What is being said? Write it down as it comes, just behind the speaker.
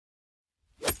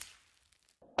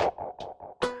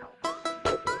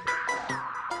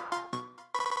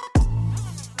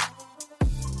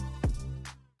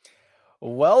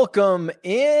Welcome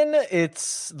in.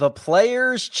 It's the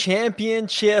Players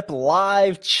Championship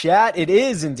live chat. It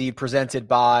is indeed presented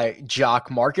by Jock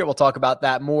Market. We'll talk about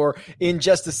that more in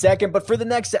just a second. But for the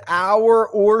next hour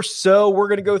or so, we're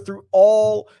going to go through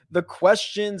all the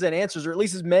questions and answers, or at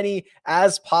least as many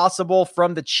as possible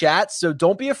from the chat. So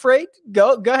don't be afraid.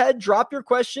 Go ahead, drop your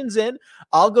questions in.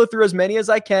 I'll go through as many as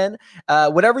I can.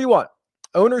 Whatever you want.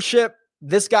 Ownership,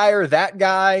 this guy or that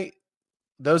guy.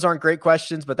 Those aren't great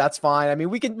questions, but that's fine. I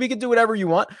mean, we can do whatever you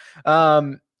want.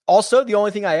 Also, the only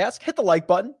thing I ask, hit the like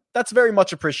button. That's very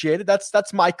much appreciated.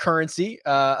 That's my currency,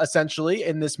 essentially,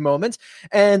 in this moment.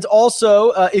 And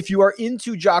also, if you are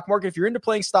into Jock Market, if you're into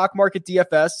playing stock market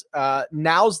DFS,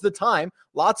 now's the time.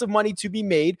 Lots of money to be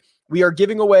made. We are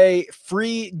giving away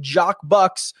free Jock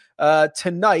Bucks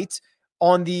tonight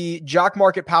on the Jock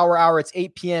Market Power Hour. It's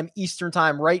 8 p.m. Eastern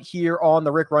time right here on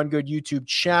the Rick Run Good YouTube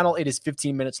channel. It is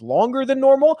 15 minutes longer than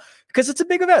normal because it's a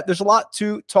big event. There's a lot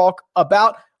to talk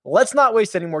about. Let's not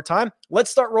waste any more time. Let's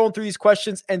start rolling through these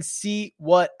questions and see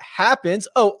what happens.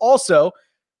 Oh, also,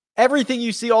 everything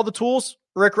you see, all the tools,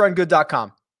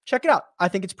 rickrungood.com. Check it out. I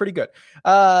think it's pretty good.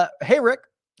 Hey, Rick.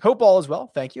 Hope all is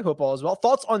well. Thank you. Hope all is well.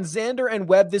 Thoughts on Xander and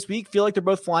Webb this week? Feel like they're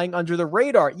both flying under the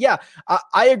radar. Yeah,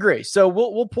 I agree. So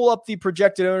we'll pull up the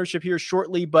projected ownership here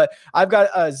shortly, but I've got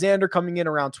Xander coming in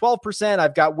around 12%.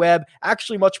 I've got Webb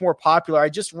actually much more popular. I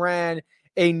just ran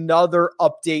another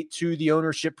update to the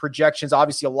ownership projections.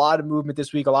 Obviously, a lot of movement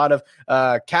this week, a lot of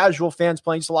casual fans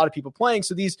playing, just a lot of people playing.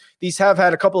 So these have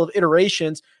had a couple of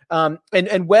iterations.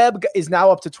 And Webb is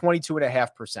now up to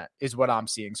 22.5% is what I'm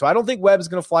seeing. So I don't think Webb is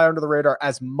going to fly under the radar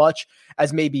as much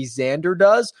as maybe Xander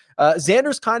does.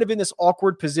 Xander's kind of in this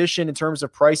awkward position in terms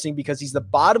of pricing because he's the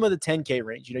bottom of the 10K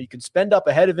range. You know, you can spend up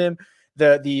ahead of him.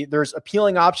 There's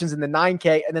appealing options in the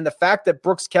 9K. And then the fact that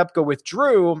Brooks Koepka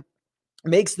withdrew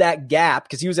makes that gap,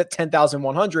 because he was at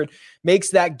 10,100,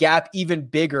 makes that gap even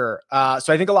bigger.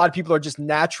 So I think a lot of people are just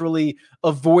naturally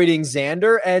avoiding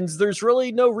Xander, and there's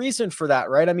really no reason for that,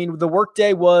 right? I mean, the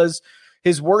workday was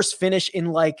his worst finish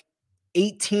in like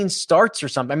 18 starts or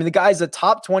something. I mean, the guy's a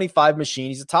top 25 machine.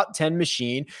 He's a top 10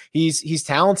 machine. He's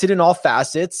talented in all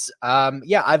facets.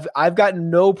 I've got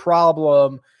no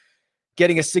problem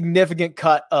getting a significant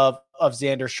cut of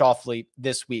Xander Schauffele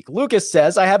this week. Lucas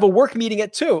says, I have a work meeting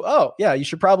at 2. Oh, yeah, you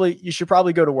should probably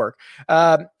go to work.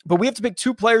 But we have to pick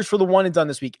 2 players for the one and done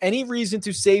this week. Any reason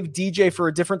to save DJ for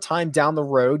a different time down the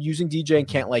road? Using DJ and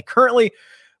Cantlay currently,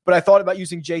 but I thought about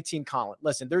using JT and Collin.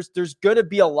 Listen, there's going to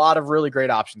be a lot of really great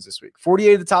options this week.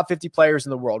 48 of the top 50 players in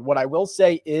the world. What I will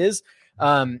say is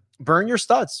burn your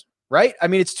studs. Right? I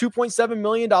mean, it's $2.7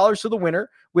 million for the winner,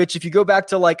 which if you go back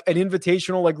to like an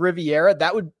invitational like Riviera,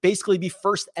 that would basically be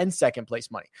first and second place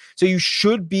money. So you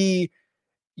should be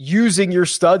using your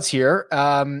studs here.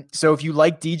 So if you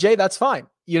like DJ, that's fine.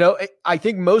 You know, I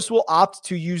think most will opt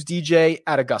to use DJ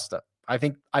at Augusta. I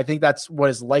think that's what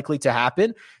is likely to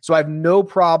happen. So I have no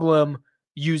problem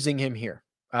using him here.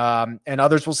 And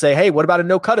others will say, hey, what about a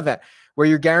no-cut event where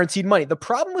you're guaranteed money? The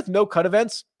problem with no-cut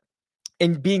events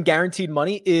and being guaranteed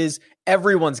money is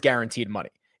everyone's guaranteed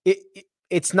money.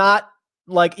 It's not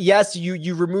like, yes,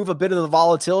 you remove a bit of the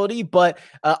volatility, but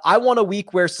I want a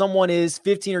week where someone is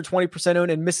 15 or 20%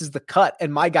 owned and misses the cut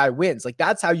and my guy wins. Like,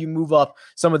 that's how you move up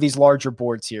some of these larger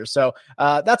boards here. So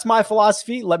that's my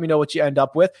philosophy. Let me know what you end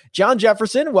up with. John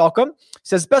Jefferson, welcome.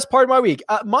 Says, best part of my week.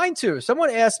 Mine too. Someone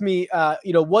asked me,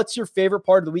 what's your favorite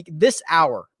part of the week? This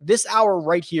hour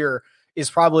right here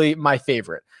is probably my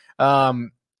favorite.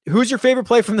 Who's your favorite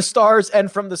play from the stars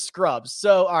and from the scrubs?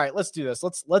 So, all right, let's do this.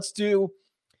 Let's do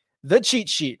the cheat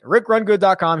sheet.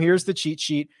 RickRunGood.com. Here's the cheat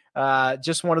sheet.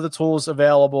 Just one of the tools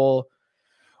available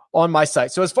on my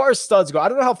site. So as far as studs go, I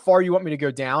don't know how far you want me to go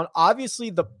down.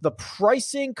 Obviously, the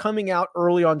pricing coming out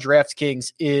early on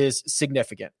DraftKings is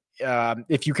significant.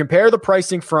 If you compare the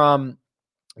pricing from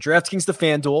DraftKings to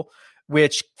FanDuel,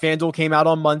 which FanDuel came out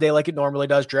on Monday like it normally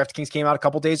does. DraftKings came out a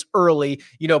couple days early.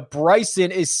 You know,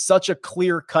 Bryson is such a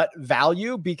clear-cut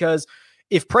value because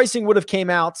if pricing would have came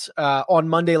out on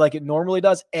Monday like it normally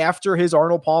does after his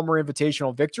Arnold Palmer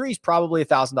Invitational victory, he's probably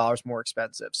 $1,000 more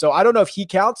expensive. So I don't know if he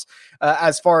counts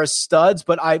as far as studs,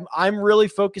 but I'm really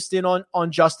focused in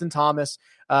on Justin Thomas.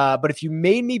 But if you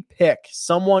made me pick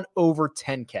someone over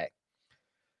 10K,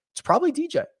 it's probably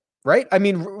DJ. Right? I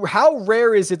mean, how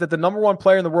rare is it that the number one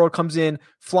player in the world comes in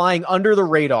flying under the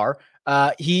radar?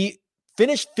 He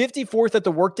finished 54th at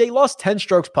the workday, lost 10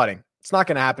 strokes putting. It's not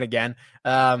going to happen again.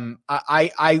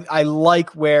 I like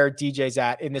where DJ's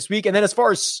at in this week. And then as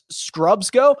far as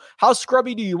scrubs go, how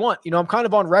scrubby do you want? You know, I'm kind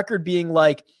of on record being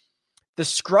like, the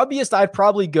scrubbiest I'd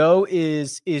probably go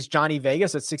is Johnny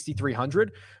Vegas at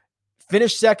 6,300.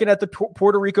 finished second at the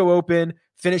Puerto Rico Open,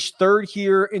 finished third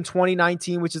here in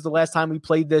 2019, which is the last time we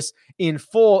played this in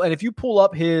full. And if you pull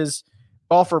up his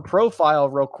golfer profile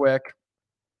real quick,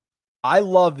 I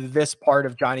love this part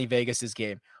of Johnny Vegas's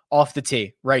game off the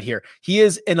tee right here. He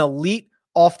is an elite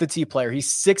off the tee player.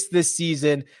 He's sixth this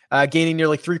season, gaining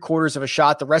nearly 3/4 of a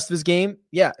shot. The rest of his game,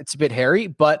 yeah, it's a bit hairy,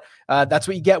 but that's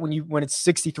what you get when it's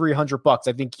 $6,300.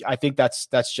 I think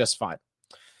that's just fine.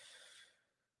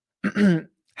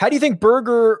 How do you think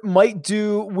Berger might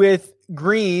do with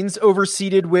greens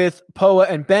overseeded with POA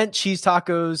and bent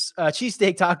cheesesteak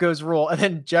tacos rule? And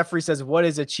then Jeffrey says, what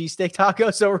is a cheesesteak taco?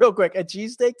 So real quick, a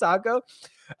cheesesteak taco.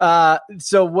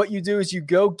 So what you do is you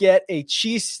go get a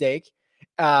cheesesteak,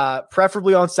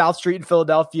 preferably on South Street in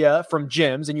Philadelphia from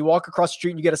Jim's, and you walk across the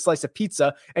street and you get a slice of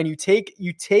pizza, and you take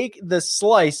the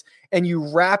slice and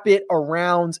you wrap it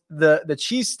around the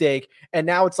cheesesteak, and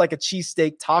now it's like a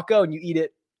cheesesteak taco, and you eat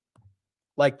it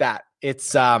like that. It's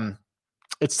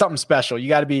something special. You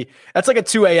got to be, that's like a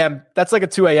 2 a.m.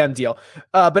 deal.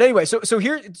 But anyway, so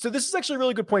this is actually a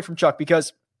really good point from Chuck,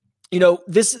 because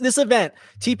this event,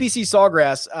 TPC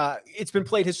Sawgrass, it's been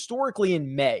played historically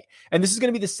in May, and this is going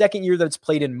to be the second year that it's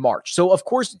played in March. So of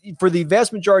course, for the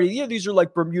vast majority of the year, these are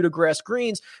like Bermuda grass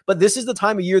greens, but this is the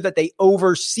time of year that they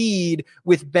overseed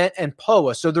with bent and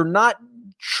POA. So they're not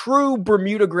true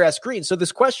Bermuda grass greens. So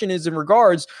this question is in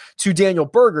regards to Daniel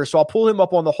Berger. So I'll pull him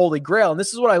up on the Holy Grail. And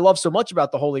this is what I love so much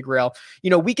about the Holy Grail.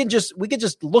 We can just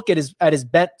look at his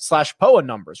bent / POA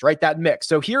numbers, right? That mix.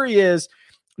 So here he is.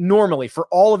 Normally, for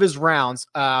all of his rounds,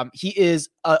 he is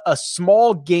a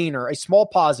small gainer, a small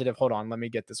positive. Hold on, let me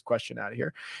get this question out of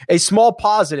here. A small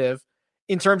positive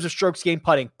in terms of strokes gained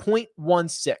putting,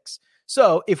 0.16.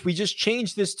 So if we just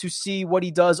change this to see what he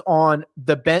does on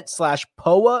the bent /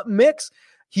 POA mix,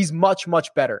 he's much,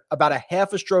 much better, about a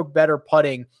half a stroke better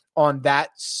putting on that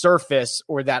surface,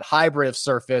 or that hybrid of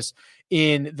surface,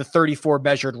 in the 34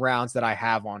 measured rounds that I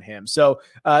have on him. So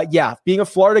being a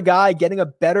Florida guy, getting a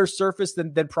better surface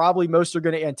than probably most are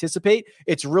going to anticipate.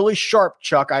 It's really sharp,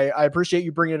 Chuck. I appreciate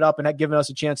you bringing it up and giving us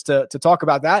a chance to talk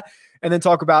about that, and then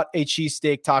talk about a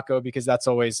cheesesteak taco, because that's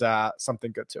always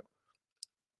something good too.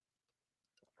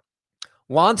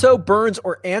 Lanto, Burns,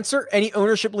 or Answer, any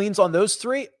ownership leans on those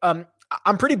three?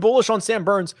 I'm pretty bullish on Sam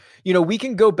Burns. We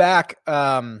can go back.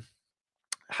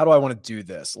 How do I want to do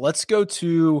this? Let's go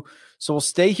so we'll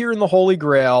stay here in the Holy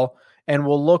Grail, and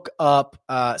we'll look up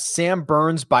Sam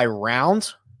Burns by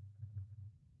round.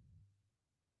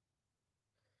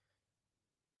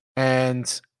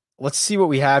 And let's see what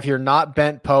we have here. Not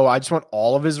bent POA. I just want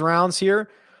all of his rounds here.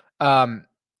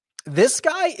 This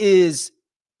guy is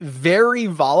very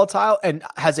volatile and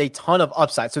has a ton of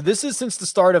upside. So this is since the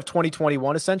start of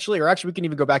 2021, essentially, or actually we can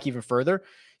even go back even further.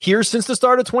 Here, since the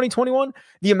start of 2021,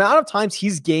 the amount of times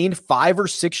he's gained 5 or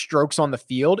 6 strokes on the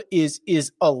field is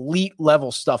elite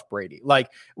level stuff, Brady.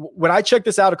 Like, when I checked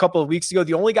this out a couple of weeks ago,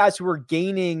 the only guys who were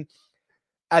gaining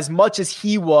as much as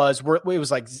he was it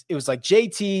was like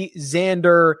JT,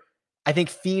 Xander, I think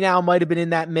Finau might have been in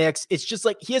that mix. It's just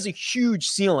like he has a huge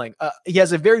ceiling. He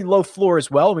has a very low floor as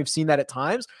well, and we've seen that at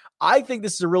times. I think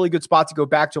this is a really good spot to go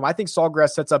back to him. I think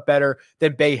Sawgrass sets up better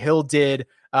than Bay Hill did.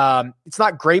 It's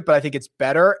not great, but I think it's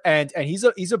better, and he's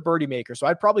a birdie maker. So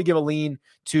I'd probably give a lean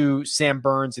to Sam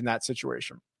Burns in that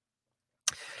situation.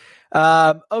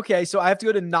 Okay, so I have to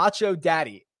go to Nacho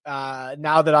Daddy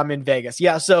now that I'm in Vegas.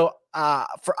 Yeah, so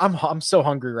I'm so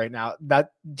hungry right now.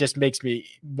 That just makes me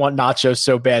want nachos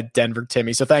so bad, Denver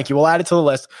Timmy. So thank you. We'll add it to the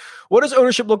list. What does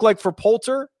ownership look like for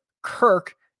Poulter,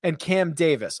 Kirk, and Cam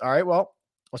Davis? All right, well,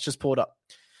 let's just pull it up.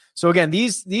 So again,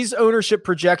 these ownership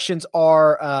projections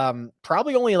are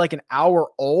probably only like an hour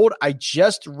old. I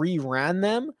just reran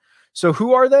them. So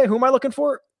who are they? Who am I looking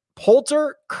for?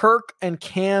 Poulter, Kirk, and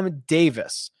Cam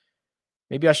Davis.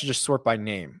 Maybe I should just sort by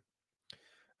name.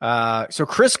 So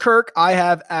Chris Kirk, I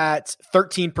have at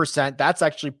 13%. That's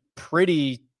actually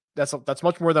that's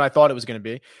much more than I thought it was going to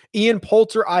be. Ian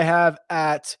Poulter, I have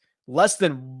at less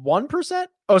than 1%.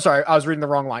 Oh, sorry. I was reading the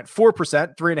wrong line.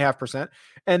 4%, 3.5%.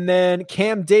 And then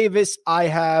Cam Davis, I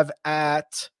have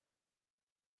at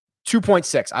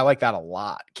 2.6. I like that a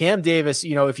lot. Cam Davis,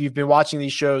 if you've been watching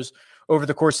these shows over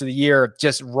the course of the year,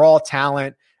 just raw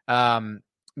talent.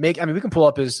 We can pull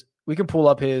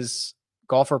up his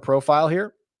golfer profile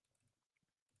here.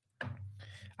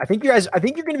 I think you're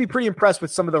going to be pretty impressed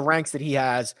with some of the ranks that he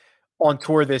has on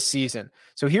tour this season.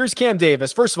 So here's Cam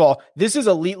Davis. First of all, this is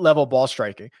elite level ball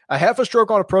striking. A half a stroke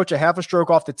on approach, a half a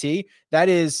stroke off the tee. That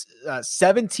is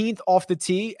 17th off the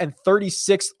tee and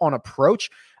 36th on approach.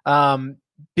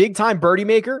 Big time birdie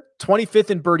maker,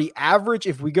 25th in birdie average.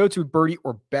 If we go to birdie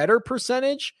or better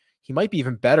percentage, he might be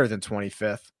even better than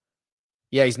 25th.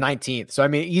 Yeah, he's 19th. So I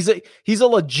mean, he's a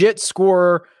legit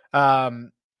scorer.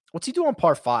 What's he do on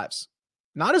par fives?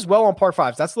 Not as well on par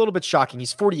fives. That's a little bit shocking.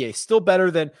 He's 48th, still better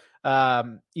than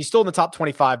he's still in the top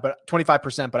 25, but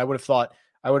 25%. But I would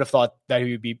have thought that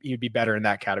he'd be better in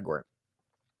that category.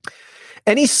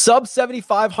 Any sub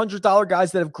 $7,500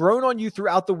 guys that have grown on you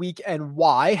throughout the week and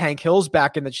why? Hank Hill's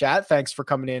back in the chat. Thanks for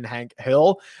coming in, Hank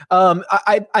Hill.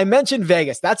 I mentioned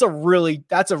Vegas. That's a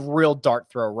real dart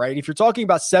throw, right? If you're talking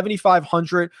about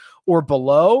 7,500 or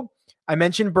below, I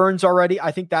mentioned Burns already.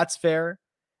 I think that's fair.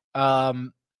 Where's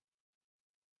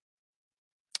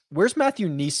Matthew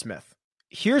Neesmith?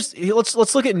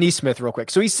 Let's look at Neesmith real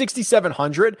quick. So he's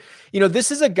 6,700.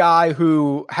 This is a guy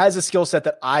who has a skill set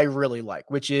that I really like,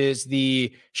 which is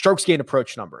the strokes gained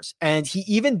approach numbers. And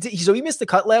he missed the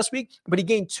cut last week, but he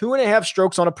gained 2.5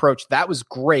 strokes on approach. That was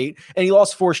great. And he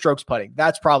lost 4 strokes putting.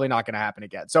 That's probably not going to happen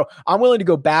again. So I'm willing to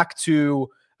go back to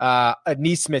a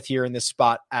Neesmith here in this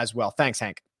spot as well. Thanks,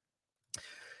 Hank.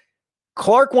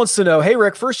 Clark wants to know, hey,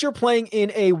 Rick, first year playing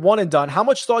in a one and done. How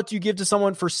much thought do you give to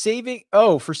someone for saving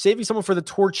someone for the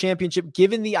tour championship,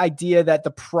 given the idea that the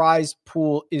prize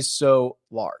pool is so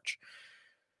large?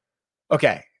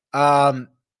 Okay.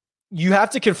 You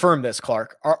have to confirm this,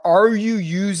 Clark. Are you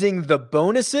using the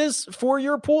bonuses for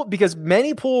your pool? Because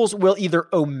many pools will either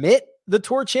omit the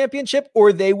tour championship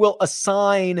or they will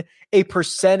assign a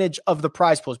percentage of the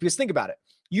prize pools. Because think about it.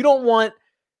 You don't want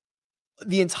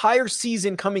the entire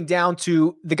season coming down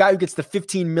to the guy who gets the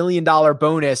 $15 million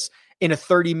bonus in a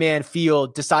 30-man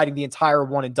field deciding the entire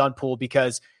one and done pool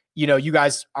because, you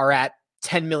guys are at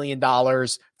 $10 million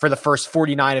for the first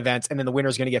 49 events, and then the winner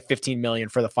is going to get $15 million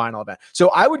for the final event. So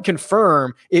I would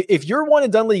confirm if your one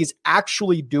and done league is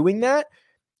actually doing that,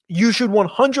 you should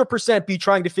 100% be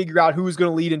trying to figure out who is going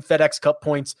to lead in FedEx Cup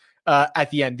points at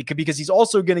the end, because he's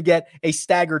also going to get a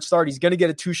staggered start. He's going to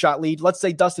get a 2-shot lead. Let's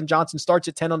say Dustin Johnson starts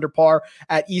at 10 under par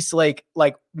at East Lake,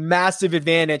 like massive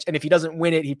advantage. And if he doesn't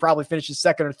win it, he probably finishes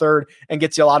second or third and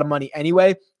gets you a lot of money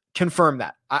anyway. Confirm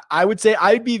that. I would say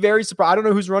I'd be very surprised. I don't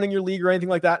know who's running your league or anything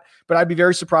like that, but I'd be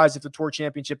very surprised if the tour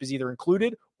championship is either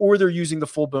included or they're using the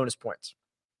full bonus points.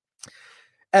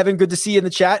 Evan, good to see you in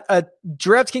the chat.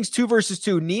 DraftKings 2 versus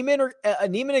 2. Neiman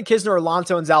and Kisner or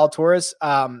Lanto and Zalatoris.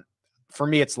 For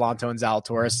me, it's Lanto and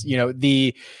Zalatoris.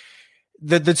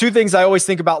 The two things I always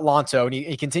think about Lanto, and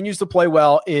he continues to play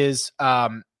well, is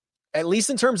at least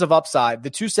in terms of upside, the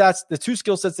two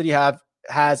skill sets that he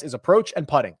has is approach and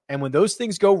putting. And when those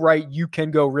things go right, you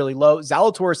can go really low.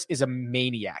 Zalatoris is a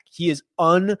maniac. He is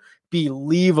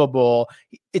unbelievable.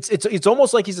 It's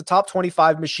almost like he's a top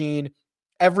 25 machine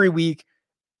every week,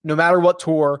 no matter what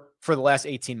tour, for the last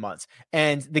 18 months.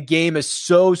 And the game is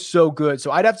so good.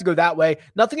 So I'd have to go that way.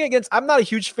 Nothing against, I'm not a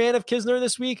huge fan of Kisner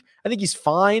this week. I think he's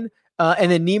fine.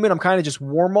 And then Neiman, I'm kind of just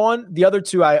warm on. The other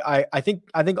two, I think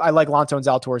I like Lanto and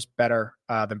Zalatoris better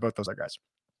than both those guys.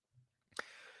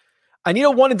 I need a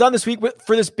one and done this week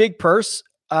for this big purse.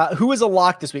 Who is a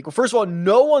lock this week? Well, first of all,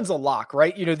 no one's a lock,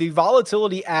 right? The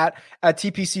volatility at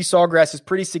TPC Sawgrass is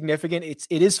pretty significant.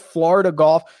 It is Florida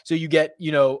golf, so you get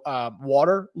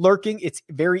water lurking. It's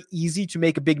very easy to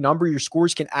make a big number. Your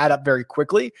scores can add up very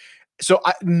quickly. So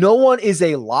no one is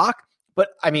a lock, but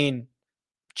I mean,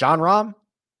 Jon Rahm,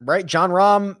 right? Jon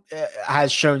Rahm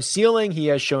has shown ceiling. He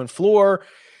has shown floor.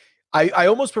 I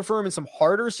almost prefer him in some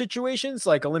harder situations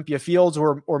like Olympia Fields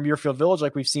or Muirfield Village,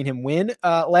 like we've seen him win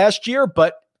last year.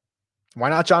 But why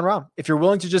not Jon Rahm? If you're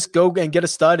willing to just go and get a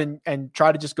stud and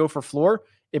try to just go for floor,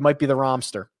 it might be the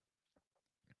Rahmster.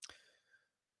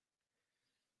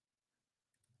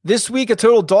 This week, a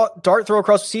total dart throw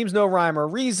across seems no rhyme or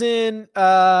reason.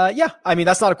 Yeah, I mean,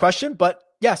 that's not a question, but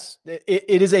yes,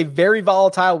 it is a very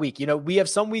volatile week. We have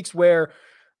some weeks where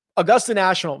Augusta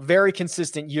National, very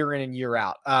consistent year in and year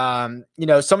out.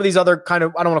 Some of these other kind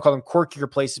of, I don't want to call them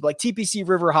quirkier places, but like TPC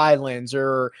River Highlands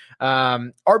or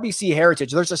RBC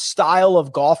Heritage. There's a style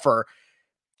of golfer.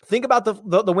 Think about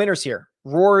the winners here.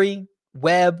 Rory,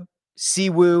 Webb,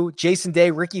 Siwoo, Jason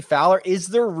Day, Ricky Fowler. Is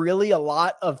there really a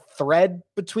lot of thread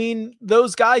between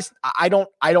those guys? I don't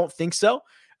think so.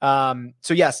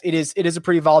 So yes, it is a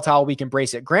pretty volatile week.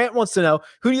 Embrace it. Grant wants to know,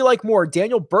 who do you like more,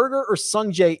 Daniel Berger or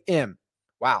Sungjae Im?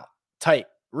 Wow. Tight.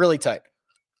 Really tight.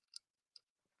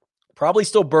 Probably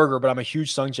still Berger, but I'm a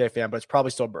huge Sungjae fan, but it's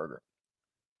probably still Berger.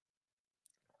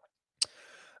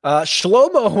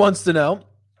 Shlomo wants to know,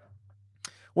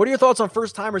 what are your thoughts on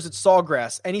first-timers at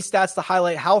Sawgrass? Any stats to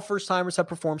highlight how first-timers have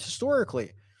performed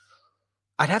historically?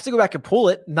 I'd have to go back and pull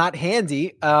it. Not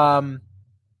handy. I'd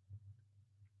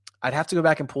have to go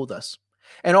back and pull this.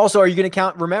 And also, are you going to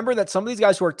count? Remember that some of these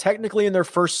guys who are technically in their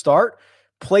first start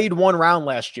played one round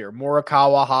last year.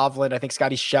 Morikawa, Hovland, I think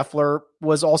Scotty Scheffler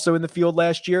was also in the field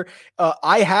last year.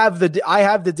 I have the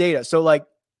data. So like,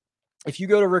 if you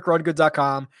go to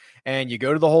rickrungood.com and you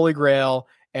go to the Holy Grail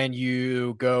and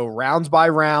you go rounds by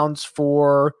rounds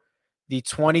for the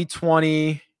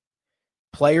 2020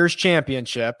 Players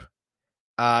Championship,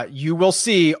 you will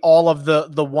see all of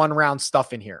the one round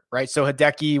stuff in here, right? So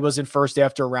Hideki was in first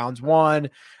after rounds one.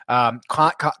 Colin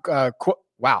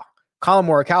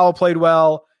Morikawa played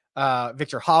well.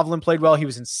 Victor Hovland played well. He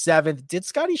was in seventh. Did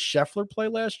Scotty Scheffler play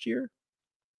last year?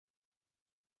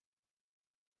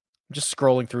 I'm just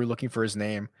scrolling through looking for his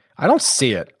name. I don't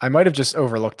see it. I might have just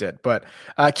overlooked it, but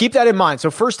keep that in mind.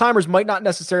 So first timers might not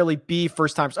necessarily be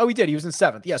first timers. Oh, he did. He was in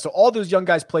seventh. Yeah. So all those young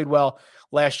guys played well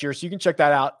last year. So you can check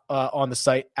that out on the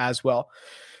site as well.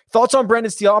 Thoughts on Brendan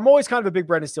Steele? I'm always kind of a big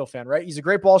Brendan Steele fan, right? He's a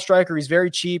great ball striker. He's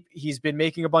very cheap. He's been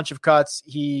making a bunch of cuts.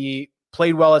 He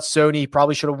played well at Sony. He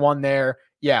probably should have won there.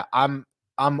 Yeah. I'm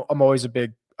always a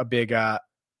big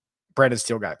Brendan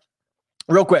Steele guy.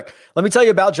 Real quick, let me tell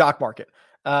you about Jock Market.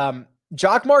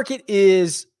 Jock Market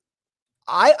is,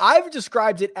 I've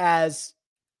described it as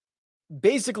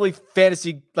basically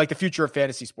fantasy, like the future of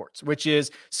fantasy sports, which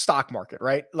is stock market,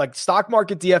 right? Like stock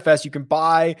market DFS, you can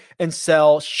buy and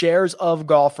sell shares of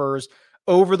golfers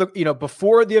over the,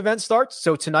 before the event starts.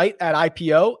 So tonight at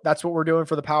IPO, that's what we're doing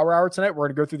for the Power Hour tonight. We're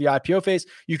going to go through the IPO phase.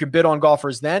 You can bid on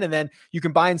golfers then, and then you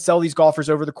can buy and sell these golfers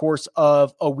over the course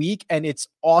of a week. And it's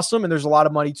awesome. And there's a lot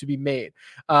of money to be made.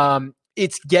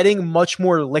 It's getting much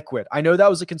more liquid. I know that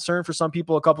was a concern for some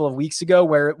people a couple of weeks ago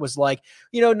where it was like,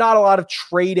 not a lot of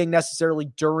trading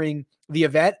necessarily during the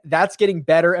event. That's getting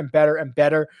better and better and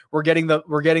better. We're getting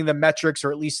the metrics,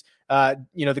 or at least,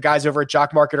 the guys over at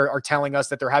Jock Market are telling us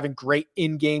that they're having great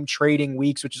in-game trading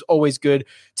weeks, which is always good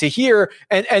to hear.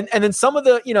 And then some of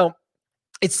the,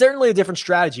 it's certainly a different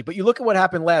strategy, but you look at what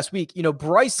happened last week.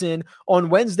 Bryson on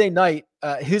Wednesday night,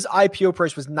 his IPO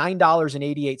price was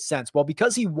 $9.88. Well,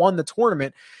 because he won the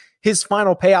tournament, his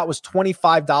final payout was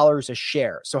 $25 a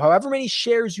share. So however many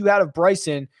shares you had of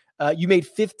Bryson, you made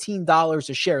 $15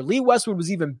 a share. Lee Westwood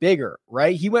was even bigger,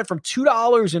 right? He went from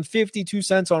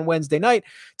 $2.52 on Wednesday night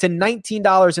to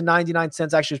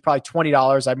 $19.99. Actually, it's probably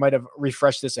 $20. I might have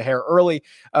refreshed this a hair early.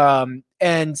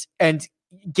 And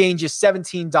gained you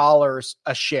 $17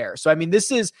 a share. So, I mean,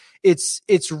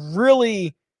 it's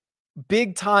really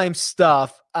big time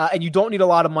stuff. And you don't need a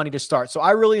lot of money to start. So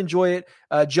I really enjoy it.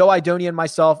 Joe Idoni and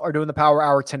myself are doing the Power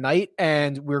Hour tonight,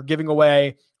 and we're giving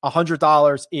away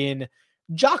 $100 in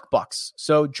Jock Bucks.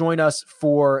 So join us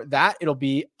for that. It'll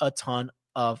be a ton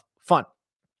of fun.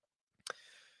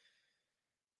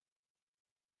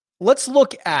 Let's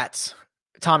look at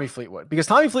Tommy Fleetwood, because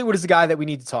Tommy Fleetwood is the guy that we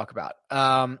need to talk about.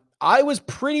 I was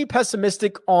pretty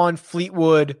pessimistic on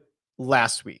Fleetwood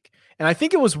last week, and I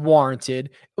think it was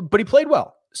warranted, but he played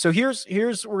well. So here's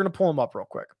we're going to pull him up real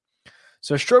quick.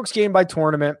 So strokes gained by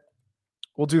tournament.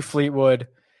 We'll do Fleetwood.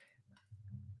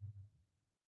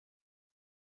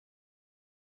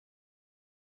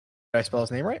 Did I spell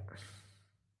his name right?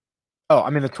 Oh,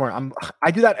 I'm in the tournament.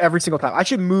 I do that every single time. I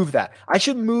should move that. I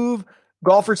should move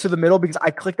golfers to the middle because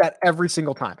I click that every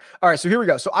single time. All right, so here we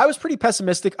go. So I was pretty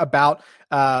pessimistic about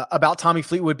Tommy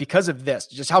Fleetwood because of this,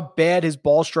 just how bad his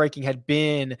ball striking had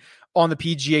been on the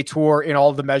PGA Tour in all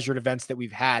of the measured events that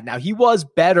we've had. Now, he was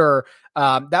better.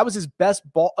 That was his best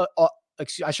ball.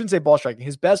 I shouldn't say ball striking.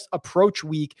 His best approach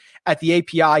week at the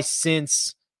API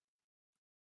since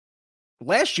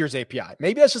last year's API.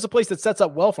 Maybe that's just a place that sets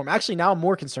up well for him. Actually, now I'm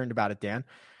more concerned about it, Dan.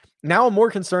 Now I'm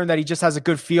more concerned that he just has a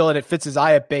good feel and it fits his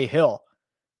eye at Bay Hill.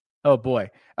 Oh boy.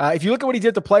 If you look at what he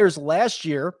did to players last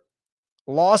year,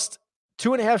 lost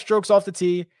 2.5 strokes off the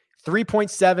tee,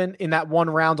 3.7 in that one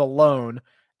round alone.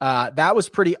 That was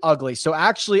pretty ugly. So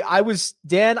actually I was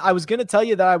going to tell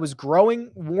you that I was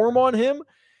growing warm on him.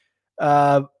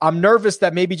 I'm nervous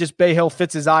that maybe just Bay Hill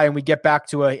fits his eye and we get back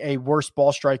to a worse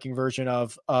ball striking version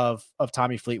of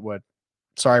Tommy Fleetwood.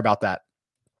 Sorry about that.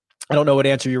 I don't know what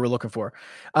answer you were looking for.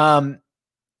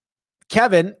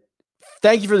 Kevin,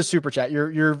 thank you for the super chat.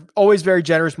 You're always very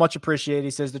generous. Much appreciated.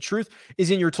 He says the truth is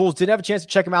in your tools. Didn't have a chance to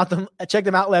check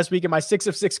them out last week, and my 6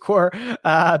 of 6 core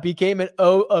became an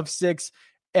 0 of 6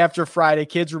 after Friday.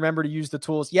 Kids, remember to use the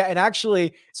tools. Yeah, and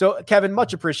actually, so Kevin,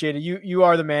 much appreciated. You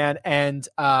are the man, and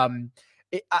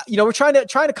we're trying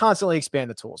to constantly expand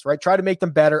the tools, right? Try to make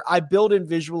them better. I build in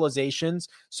visualizations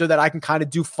so that I can kind of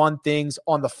do fun things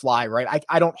on the fly, right?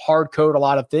 I don't hard code a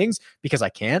lot of things because I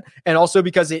can't. And also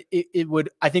because it would,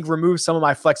 I think, remove some of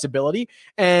my flexibility.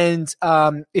 And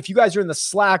if you guys are in the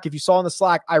Slack, if you saw in the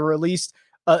Slack, I released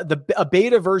a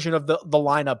beta version of the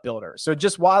lineup builder. So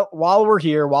just while we're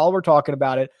here, while we're talking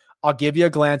about it, I'll give you a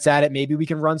glance at it. Maybe we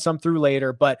can run some through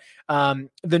later. But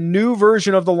the new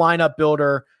version of the lineup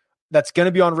builder that's going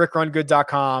to be on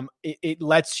rickrungood.com, it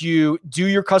lets you do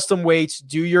your custom weights,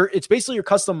 it's basically your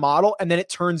custom model, and then it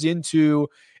turns into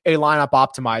a lineup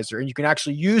optimizer, and you can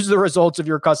actually use the results of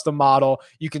your custom model.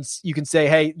 You can say,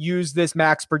 hey, use this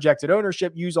max projected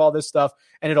ownership, use all this stuff,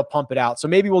 and it'll pump it out. So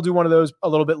maybe we'll do one of those a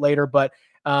little bit later, but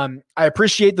I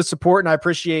appreciate the support, and I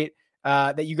appreciate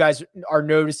that you guys are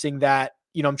noticing that,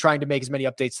 I'm trying to make as many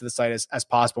updates to the site as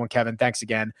possible. And Kevin, thanks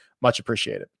again. Much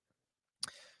appreciated.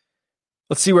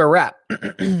 Let's see where we're at.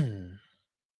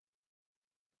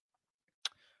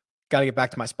 Got to get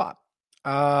back to my spot.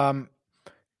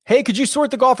 Hey, could you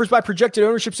sort the golfers by projected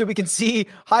ownership so we can see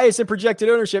highest in projected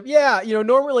ownership? Yeah,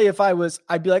 normally if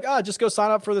I'd be like, just go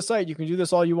sign up for the site. You can do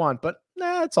this all you want, but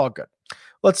it's all good.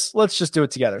 Let's just do it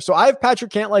together. So I have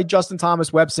Patrick Cantlay, Justin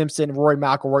Thomas, Webb Simpson, Rory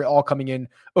McIlroy all coming in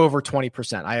over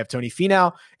 20%. I have Tony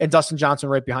Finau and Dustin Johnson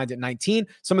right behind at 19.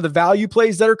 Some of the value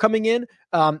plays that are coming in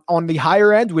on the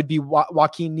higher end would be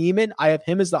Joaquin Niemann. I have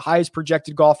him as the highest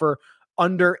projected golfer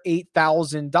under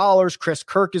 $8,000. Chris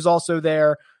Kirk is also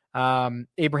there.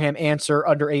 Abraham Answer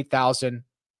under 8,000,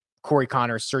 Corey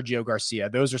Connors, Sergio Garcia.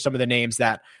 Those are some of the names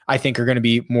that I think are going to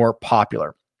be more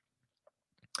popular.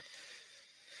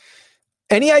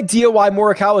 Any idea why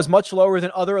Morikawa is much lower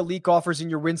than other elite golfers in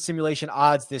your win simulation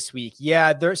odds this week?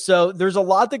 Yeah, there's a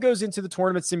lot that goes into the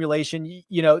tournament simulation.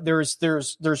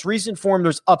 There's recent form,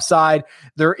 there's upside,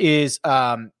 there is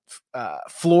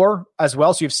floor as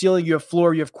well. So you have ceiling, you have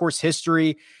floor, you have course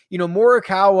history.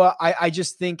 Morikawa, I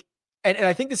just think, and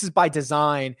I think this is by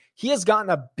design, he has gotten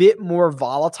a bit more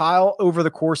volatile over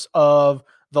the course of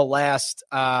the last,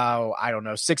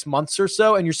 6 months or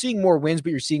so. And you're seeing more wins,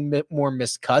 but you're seeing more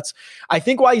missed cuts. I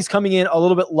think why he's coming in a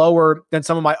little bit lower than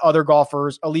some of my other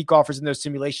elite golfers in those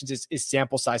simulations is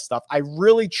sample size stuff. I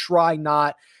really try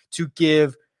not to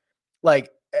give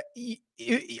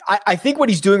I think what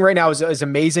he's doing right now is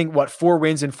amazing. 4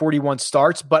 wins and 41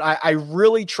 starts, but I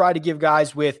really try to give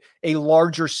guys with a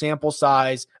larger sample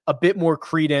size a bit more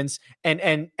credence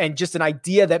and just an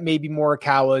idea that maybe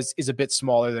Morikawa is a bit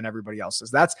smaller than everybody else's.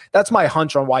 That's my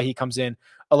hunch on why he comes in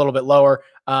a little bit lower.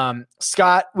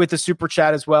 Scott with the super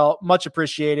chat as well, much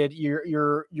appreciated.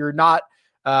 You're not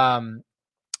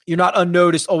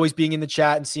unnoticed, always being in the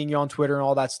chat and seeing you on Twitter and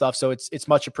all that stuff. So it's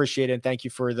much appreciated. And thank you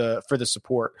for the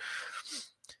support.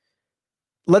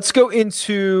 Let's go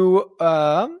into,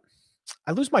 I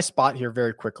lose my spot here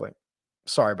very quickly.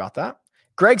 Sorry about that.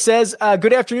 Greg says,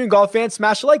 good afternoon, golf fans.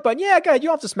 Smash the like button. Yeah, guys, you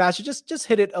don't have to smash it. Just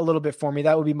hit it a little bit for me.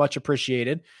 That would be much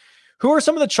appreciated. Who are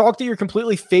some of the chalk that you're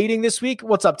completely fading this week?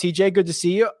 What's up, TJ? Good to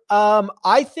see you.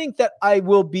 I think that I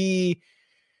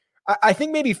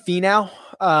think maybe Finau.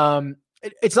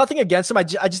 It's nothing against him. I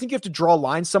just think you have to draw a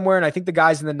line somewhere. And I think the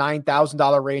guys in the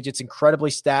 $9,000 range, it's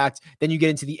incredibly stacked. Then you get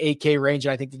into the 8K range,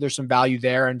 and I think that there's some value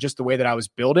there. And just the way that I was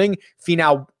building,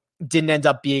 Finau didn't end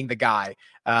up being the guy.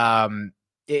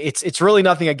 It's really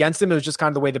nothing against him. It was just kind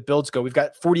of the way the builds go. We've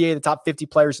got 48 of the top 50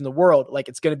 players in the world.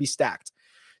 It's going to be stacked.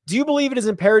 Do you believe it is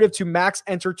imperative to max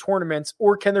enter tournaments,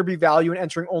 or can there be value in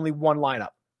entering only one lineup?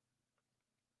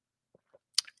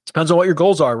 Depends on what your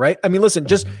goals are, right? I mean, listen,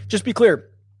 just be clear.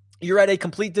 You're at a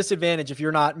complete disadvantage if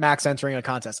you're not max entering a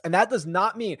contest. And that does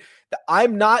not mean that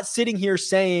I'm not sitting here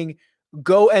saying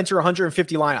go enter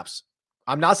 150 lineups.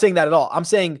 I'm not saying that at all. I'm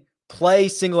saying play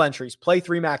single entries, play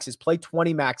 3 maxes, play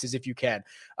 20 maxes if you can.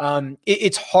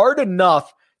 It's hard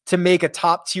enough to make a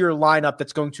top tier lineup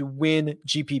that's going to win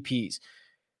GPPs.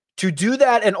 To do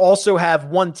that and also have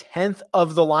 1/10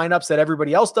 of the lineups that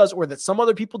everybody else does or that some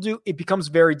other people do, it becomes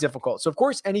very difficult. So, of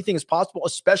course, anything is possible,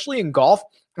 especially in golf,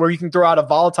 where you can throw out a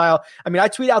volatile. I mean, I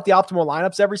tweet out the optimal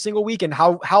lineups every single week, and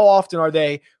how often are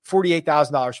they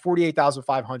 $48,000,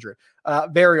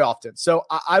 $48,500? Very often. So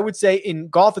I would say in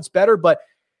golf it's better, but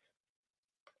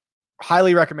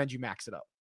highly recommend you max it up.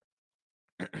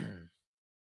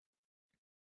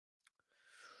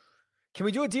 Can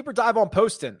we do a deeper dive on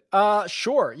Poston?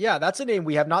 Sure. Yeah, that's a name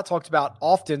we have not talked about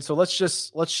often. So let's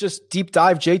just deep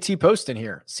dive JT Poston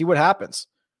here. See what happens.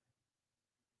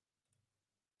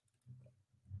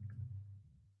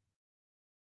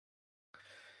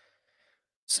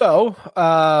 So,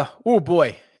 oh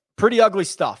boy, pretty ugly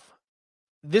stuff.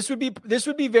 This would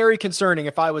be very concerning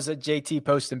if I was a JT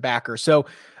Poston backer. So,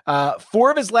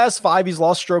 4 of his last 5, he's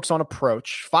lost strokes on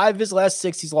approach. 5 of his last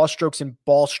 6, he's lost strokes in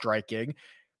ball striking.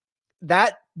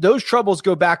 Those troubles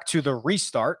go back to the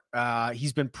restart.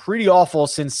 He's been pretty awful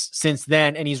since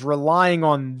then, and he's relying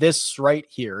on this right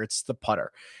here. It's the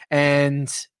putter,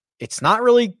 and it's not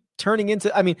really turning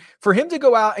into. I mean, for him to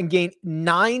go out and gain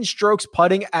 9 strokes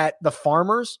putting at the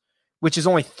Farmers which is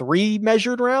only 3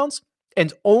 measured rounds,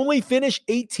 and only finish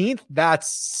 18th, that's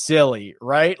silly,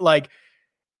 right? Like,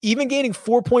 even gaining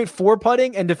 4.4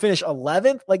 putting and to finish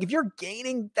 11th, like if you're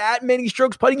gaining that many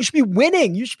strokes putting, you should be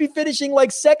winning. You should be finishing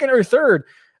like second or third.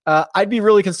 I'd be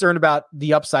really concerned about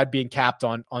the upside being capped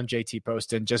on JT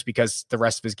Poston just because the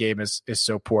rest of his game is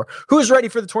so poor. Who's ready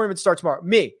for the tournament to start tomorrow?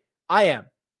 Me. I am.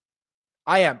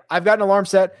 I've got an alarm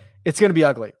set. It's going to be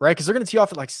ugly, right? Because they're going to tee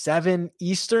off at like 7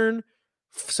 Eastern.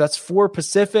 So that's 4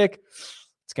 Pacific.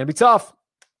 It's going to be tough.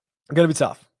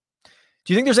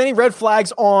 Do you think there's any red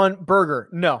flags on Berger?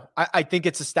 No, I think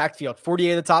it's a stacked field.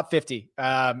 48 of the top 50.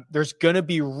 There's going to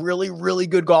be really, really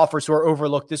good golfers who are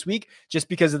overlooked this week just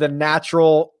because of the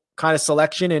natural kind of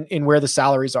selection in where the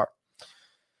salaries are.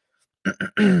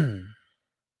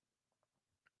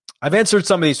 I've answered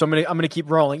some of these, so I'm gonna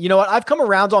keep rolling. You know what? I've come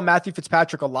around on Matthew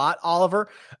Fitzpatrick a lot, Oliver.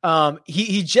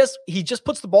 He just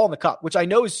puts the ball in the cup, which I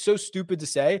know is so stupid to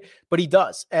say, but he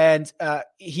does, and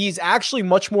he's actually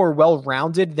much more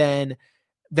well-rounded than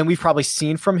we've probably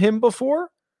seen from him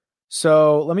before.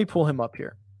 So let me pull him up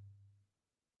here.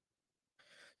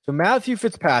 So Matthew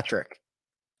Fitzpatrick,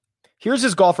 here's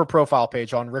his golfer profile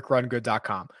page on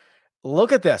rickrungood.com.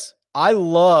 Look at this. I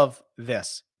love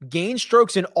this. Gain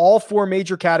strokes in all 4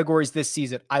 major categories this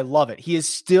season. I love it. He is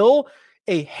still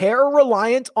a hair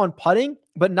reliant on putting,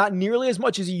 but not nearly as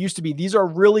much as he used to be. These are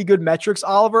really good metrics,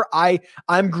 Oliver.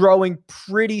 I'm growing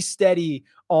pretty steady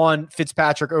on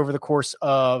Fitzpatrick over the course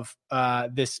of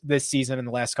this season and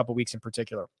the last couple of weeks in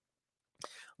particular.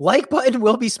 Like button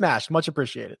will be smashed. Much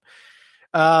appreciated.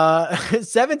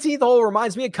 17th hole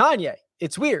reminds me of Kanye.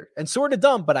 It's weird and sort of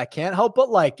dumb, but I can't help but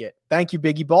like it. Thank you,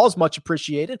 Biggie Balls. Much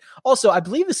appreciated. Also, I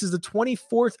believe this is the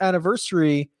 24th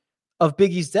anniversary of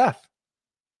Biggie's death.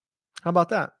 How about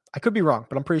that? I could be wrong,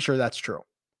 but I'm pretty sure that's true.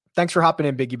 Thanks for hopping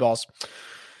in, Biggie Balls.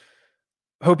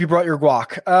 Hope you brought your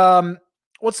guac.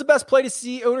 What's the best play to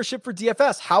see ownership for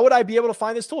DFS? How would I be able to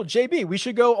find this tool? JB, we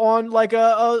should go on like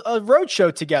a road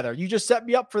show together. You just set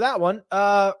me up for that one.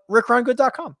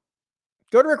 RickRunGood.com.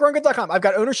 Go to rickrungood.com. I've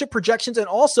got ownership projections. And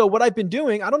also what I've been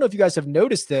doing, I don't know if you guys have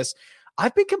noticed this.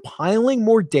 I've been compiling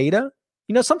more data.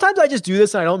 You know, sometimes I just do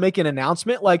this and I don't make an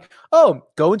announcement like, oh,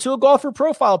 go into a golfer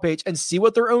profile page and see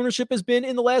what their ownership has been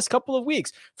in the last couple of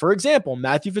weeks. For example,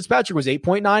 Matthew Fitzpatrick was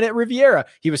 8.9 at Riviera.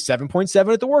 He was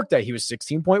 7.7 at the Workday. He was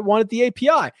 16.1 at the API.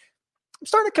 I'm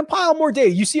starting to compile more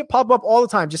data. You see it pop up all the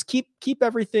time. Just keep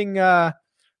everything,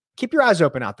 keep your eyes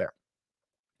open out there.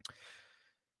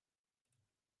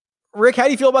 Rick, how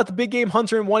do you feel about the big game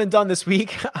Hunter and one and done this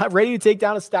week? Ready to take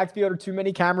down a stacked field or too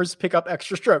many cameras to pick up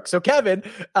extra strokes? So, Kevin,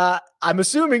 I'm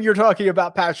assuming you're talking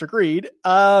about Patrick Reed.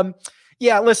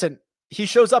 Yeah, listen, he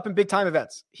shows up in big time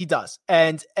events. He does.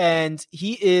 And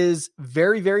he is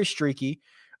very, very streaky.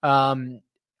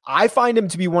 I find him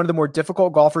to be one of the more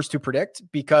difficult golfers to predict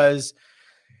because,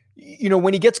 you know,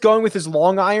 when he gets going with his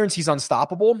long irons, he's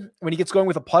unstoppable. When he gets going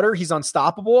with a putter, he's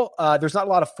unstoppable. There's not a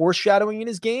lot of foreshadowing in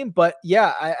his game, but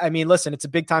yeah, I mean, listen, it's a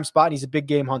big time spot and he's a big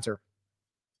game hunter.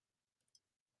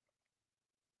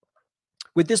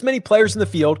 With this many players in the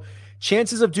field,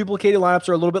 chances of duplicated lineups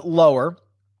are a little bit lower,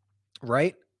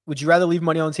 right? Would you rather leave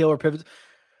money on the table or pivot?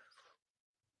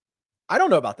 I don't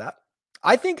know about that.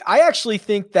 I actually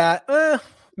think that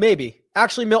maybe.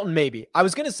 Actually, Milton, maybe. I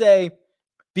was going to say,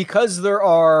 because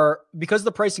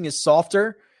the pricing is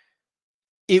softer,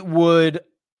 it would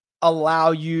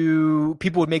allow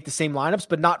people would make the same lineups,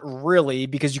 but not really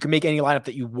because you can make any lineup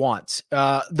that you want.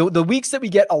 The weeks that we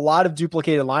get a lot of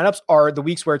duplicated lineups are the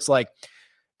weeks where it's like,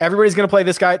 everybody's going to play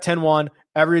this guy at 10-1.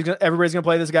 Everybody's going to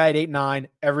play this guy at 8-9.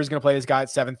 Everybody's going to play this guy at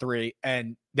 7-3.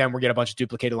 And then we're getting a bunch of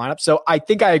duplicated lineups. So I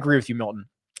think I agree with you, Milton.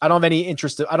 I don't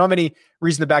have any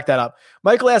reason to back that up.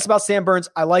 Michael asked about Sam Burns.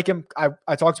 I like him.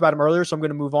 I talked about him earlier, so I'm going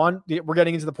to move on. We're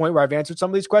getting into the point where I've answered some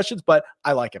of these questions, but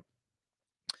I like him.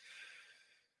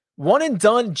 One and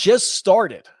done just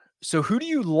started. So who do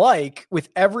you like with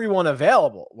everyone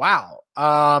available? Wow.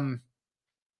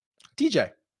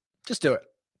 DJ, just do it.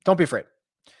 Don't be afraid.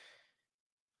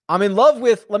 I'm in love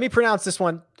with, let me pronounce this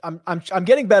one. I'm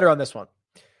getting better on this one.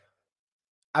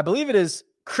 I believe it is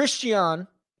Christian,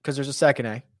 because there's a second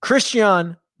A.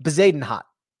 Christian Bezuidenhout.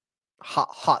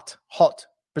 Hot.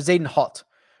 Bezuidenhout.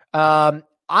 I'm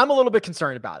a little bit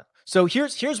concerned about it. So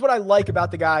here's what I like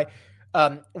about the guy.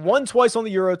 Won twice on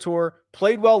the Euro Tour,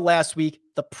 played well last week,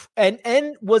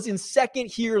 and was in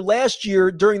second here last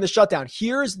year during the shutdown.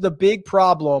 Here's the big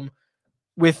problem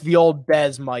with the old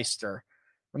Bezmeister.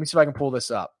 Let me see if I can pull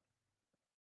this up.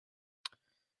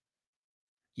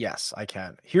 Yes, I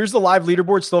can. Here's the live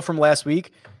leaderboard still from last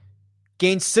week.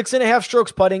 gained 6.5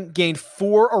 strokes putting, gained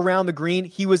 4 around the green.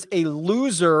 He was a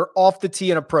loser off the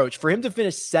tee and approach. For him to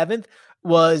finish 7th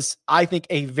was, I think,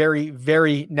 a very,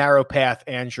 very narrow path,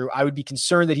 Andrew. I would be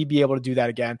concerned that he'd be able to do that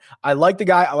again. I like the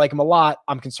guy. I like him a lot.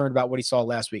 I'm concerned about what he saw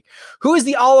last week. Who is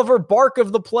the Oliver Bark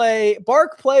of the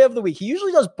Bark play of the week? He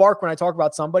usually does bark when I talk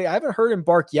about somebody. I haven't heard him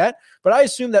bark yet, but I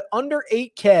assume that under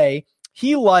 8K,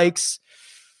 he likes,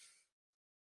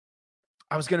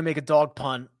 I was going to make a dog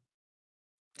pun.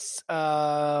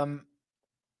 I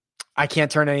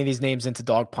can't turn any of these names into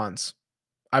dog puns.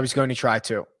 I was going to try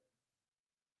to.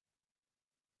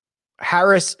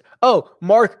 Harris. Oh,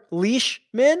 Mark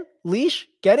Leishman. Leash.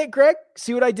 Get it, Greg?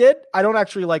 See what I did? I don't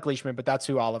actually like Leishman, but that's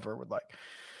who Oliver would like.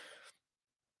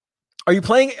 Are you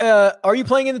playing in the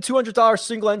 $200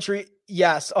 single entry?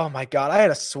 Yes. Oh my God. I had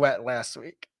a sweat last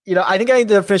week. I think I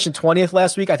ended up finishing 20th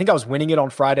last week. I think I was winning it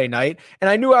on Friday night, and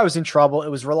I knew I was in trouble. It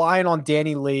was relying on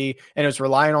Danny Lee, and it was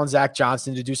relying on Zach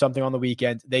Johnson to do something on the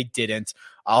weekend. They didn't.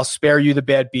 I'll spare you the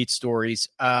bad beat stories.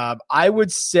 I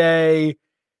would say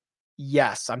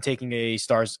yes, I'm taking a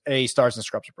stars and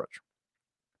scrubs approach.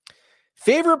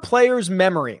 Favorite player's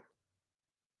memory.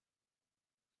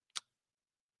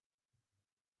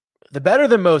 The better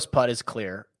than most putt is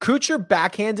clear. Kuchar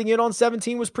backhanding it on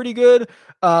 17 was pretty good.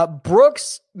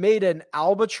 Brooks made an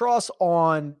albatross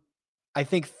on, I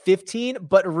think, 15.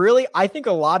 But really, I think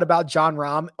a lot about Jon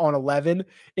Rahm on 11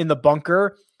 in the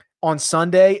bunker on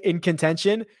Sunday in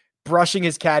contention, brushing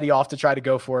his caddy off to try to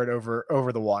go for it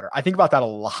over the water. I think about that a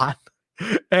lot.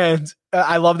 And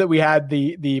I love that we had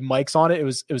the mics on it. It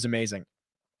was amazing.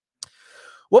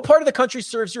 What part of the country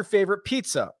serves your favorite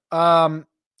pizza?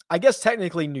 I guess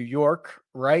technically New York,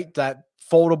 right? That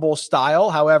foldable style.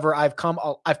 However, I've come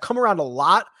around a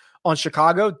lot on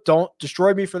Chicago. Don't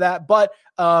destroy me for that. But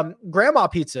grandma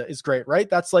pizza is great, right?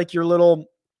 That's like your little,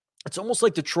 it's almost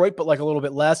like Detroit, but like a little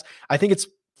bit less. I think it's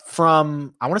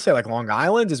from, I want to say like Long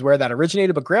Island is where that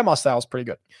originated, but grandma style is pretty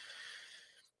good.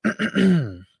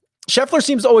 Scheffler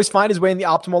seems to always find his way in the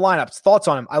optimal lineups. Thoughts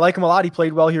on him? I like him a lot. He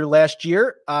played well here last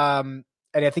year. And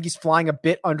I think he's flying a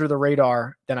bit under the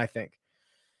radar than I think.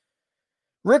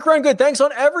 Rick Run Good. Thanks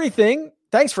on everything.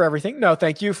 Thanks for everything. No,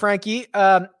 thank you, Frankie.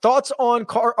 Thoughts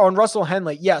on Russell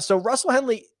Henley? Yeah. So Russell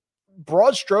Henley,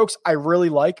 broad strokes, I really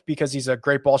like because he's a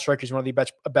great ball striker. He's one of the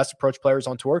best approach players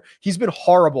on tour. He's been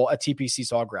horrible at TPC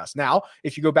Sawgrass. Now,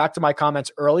 if you go back to my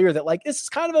comments earlier that like, this is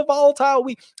kind of a volatile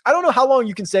week. I don't know how long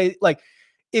you can say like,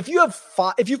 if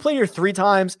you've played here 3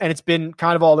 times and it's been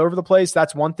kind of all over the place,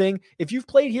 that's one thing. If you've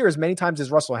played here as many times as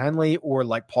Russell Henley or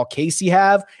like Paul Casey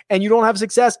have, and you don't have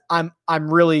success, I'm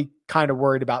really kind of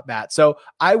worried about that. So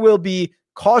I will be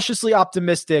cautiously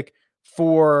optimistic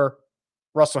for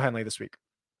Russell Henley this week.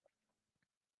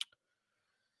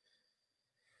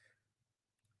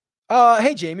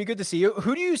 Hey, Jamie, good to see you.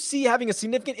 Who do you see having a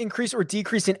significant increase or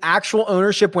decrease in actual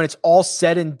ownership when it's all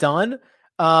said and done?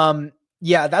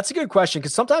 Yeah, that's a good question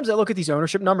because sometimes I look at these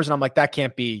ownership numbers and I'm like, that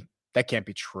can't be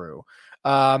true.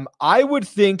 I would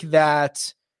think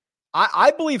that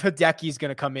I believe Hideki is going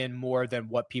to come in more than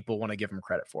what people want to give him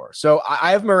credit for. So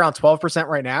I have him around 12%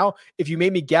 right now. If you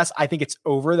made me guess, I think it's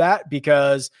over that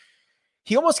because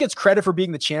he almost gets credit for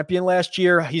being the champion last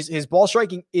year. His ball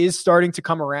striking is starting to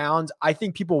come around. I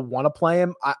think people want to play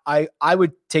him. I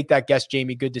would take that guess,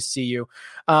 Jamie. Good to see you.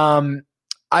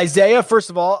 Isaiah, first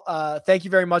of all, thank you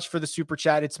very much for the super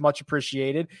chat. It's much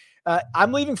appreciated.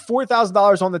 I'm leaving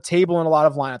 $4,000 on the table in a lot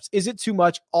of lineups. Is it too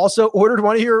much? Also ordered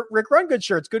one of your Rick Run Good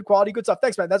shirts. Good quality, good stuff.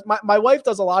 Thanks, man. That's my wife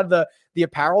does a lot of the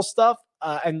apparel stuff,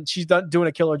 and she's doing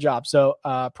a killer job. So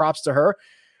props to her.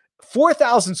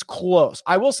 4,000's close.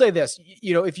 I will say this,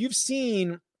 if you've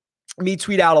seen me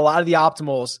tweet out a lot of the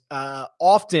optimals,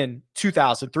 often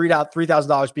 $2,000,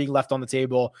 $3,000 being left on the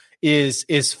table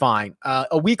is fine.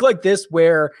 A week like this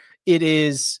where it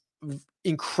is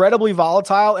incredibly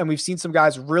volatile and we've seen some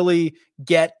guys really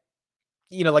get,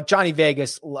 like Johnny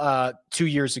Vegas 2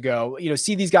 years ago,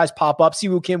 see these guys pop up, see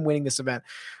Woo Kim winning this event.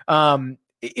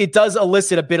 It does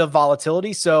elicit a bit of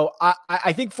volatility. So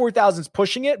I think 4,000 is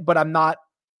pushing it, but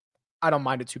I don't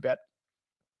mind it too bad.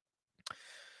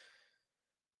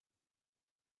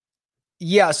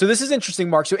 Yeah, so this is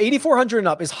interesting, Mark. So 8,400 and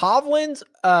up is Hovland.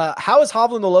 How is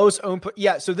Hovland the lowest owned?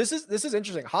 Yeah, so this is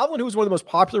interesting. Hovland, who was one of the most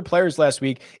popular players last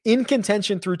week, in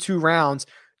contention through 2 rounds,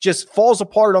 just falls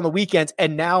apart on the weekends,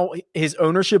 and now his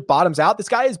ownership bottoms out. This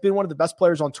guy has been one of the best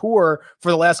players on tour for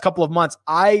the last couple of months.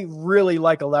 I really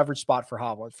like a leverage spot for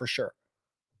Hovland for sure.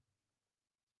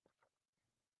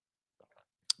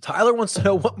 Tyler wants to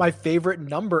know what my favorite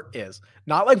number is.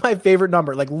 Not like my favorite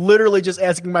number, like literally just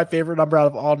asking my favorite number out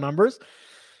of all numbers.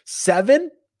 7.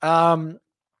 I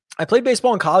played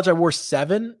baseball in college. I wore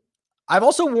 7. I've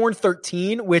also worn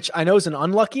 13, which I know is an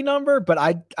unlucky number, but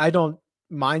I don't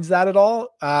mind that at all.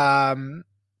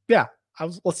 Yeah,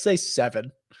 let's say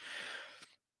 7.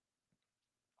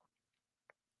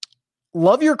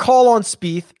 Love your call on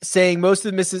Spieth saying most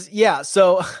of the misses. Yeah.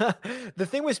 So the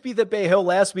thing with Spieth at Bay Hill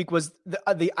last week was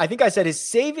I think I said his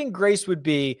saving grace would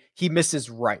be he misses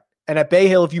right. And at Bay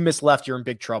Hill, if you miss left, you're in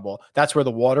big trouble. That's where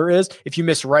the water is. If you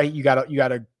miss right, you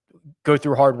gotta go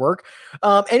through hard work.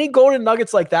 Any golden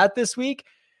nuggets like that this week?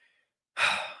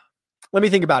 Let me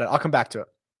think about it. I'll come back to it.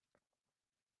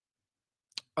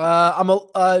 I'm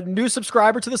a new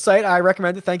subscriber to the site. I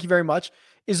recommend it. Thank you very much.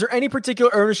 Is there any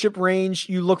particular ownership range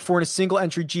you look for in a single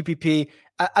entry GPP?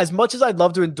 As much as I'd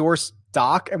love to endorse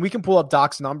Doc, and we can pull up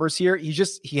Doc's numbers here,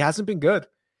 he hasn't been good.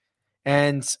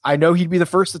 And I know he'd be the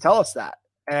first to tell us that.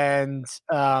 And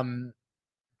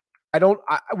we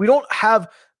don't have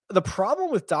the problem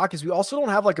with Doc is we also don't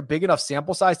have like a big enough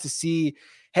sample size to see,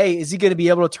 hey, is he going to be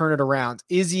able to turn it around?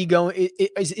 Is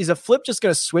a flip just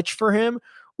going to switch for him?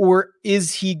 Or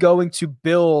is he going to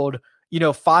build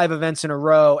 5 events in a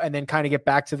row and then kind of get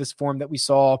back to this form that we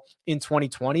saw in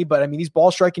 2020? But I mean, these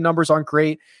ball striking numbers aren't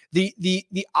great.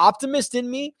 The optimist in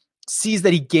me sees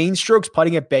that he gained strokes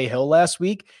putting at Bay Hill last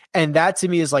week. And that to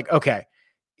me is like, okay,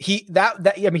 he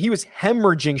was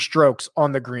hemorrhaging strokes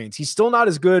on the greens. He's still not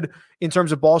as good in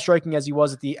terms of ball striking as he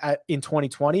was in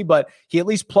 2020, but he at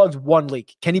least plugged one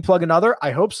leak. Can he plug another? I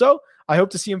hope so. I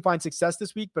hope to see him find success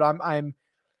this week, but I'm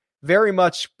very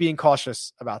much being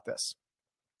cautious about this.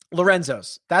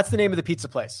 Lorenzo's. That's the name of the pizza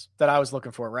place that I was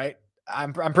looking for, right?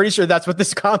 I'm pretty sure that's what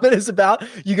this comment is about.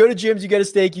 You go to Jim's, you get a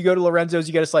steak. You go to Lorenzo's,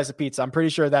 you get a slice of pizza. I'm pretty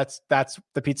sure that's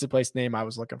the pizza place name I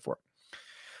was looking for.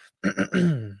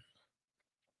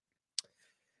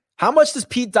 How much does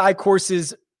Pete Dye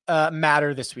courses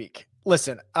matter this week?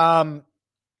 Listen, I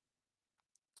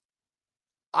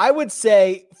would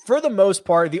say for the most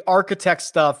part, the architect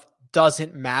stuff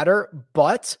doesn't matter,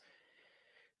 but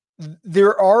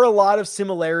there are a lot of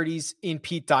similarities in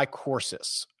Pete Dye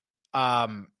courses.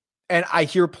 And I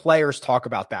hear players talk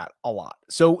about that a lot.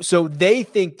 So they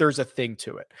think there's a thing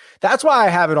to it. That's why I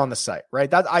have it on the site, right?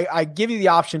 That I give you the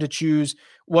option to choose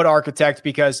what architect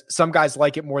because some guys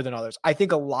like it more than others. I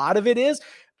think a lot of it is,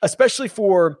 especially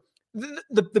for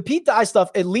the Pete Dye stuff,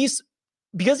 at least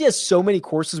because he has so many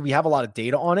courses, we have a lot of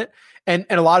data on it. And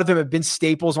a lot of them have been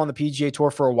staples on the PGA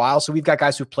Tour for a while. So we've got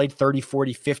guys who've played 30,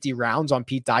 40, 50 rounds on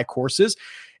Pete Dye courses.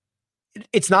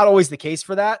 It's not always the case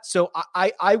for that. So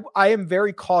I am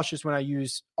very cautious when I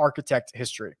use architect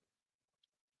history.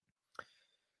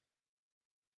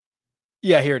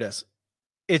 Yeah, here it is.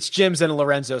 It's Jim's and a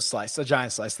Lorenzo's slice, a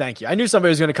giant slice. Thank you. I knew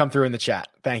somebody was going to come through in the chat.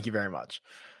 Thank you very much.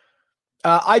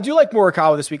 I do like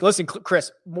Morikawa this week. Listen,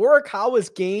 Chris, Morikawa's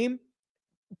game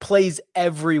plays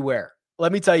everywhere.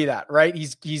 Let me tell you that, right?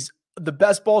 He's the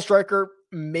best ball striker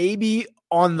maybe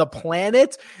on the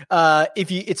planet.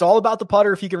 It's all about the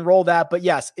putter if he can roll that. But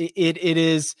yes, it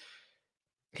is.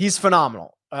 He's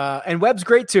phenomenal. And Webb's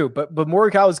great too, but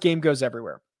Morikawa's game goes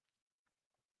everywhere.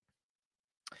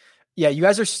 Yeah, you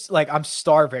guys are like, I'm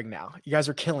starving now. You guys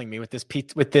are killing me with this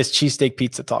cheesesteak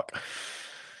pizza talk.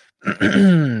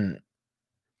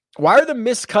 Why are the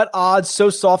miscut odds so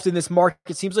soft in this market?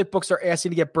 It seems like books are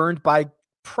asking to get burned by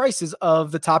prices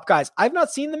of the top guys. I've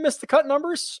not seen the miss the cut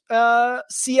numbers,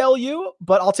 CLU,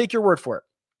 but I'll take your word for it.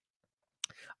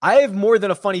 I have more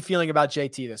than a funny feeling about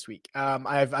JT this week.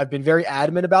 I've been very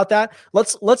adamant about that.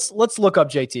 Let's look up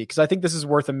JT because I think this is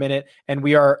worth a minute, and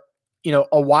we are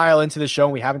a while into the show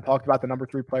and we haven't talked about the number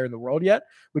 3 player in the world yet,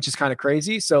 which is kind of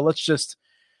crazy. So let's just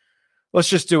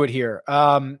do it here.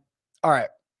 All right,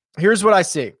 here's what I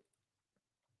see.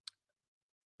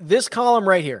 This column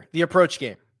right here, the approach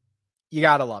game. You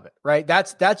got to love it, right?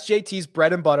 That's JT's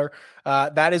bread and butter.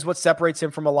 That is what separates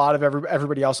him from a lot of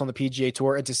everybody else on the PGA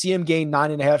Tour. And to see him gain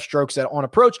 9.5 strokes on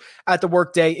approach at the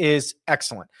workday is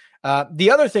excellent. The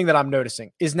other thing that I'm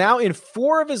noticing is now in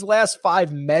 4 of his last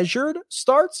 5 measured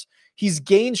starts, he's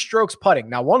gained strokes putting.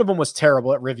 Now, one of them was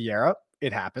terrible at Riviera.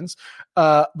 It happens.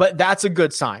 But that's a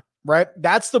good sign, right?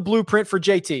 That's the blueprint for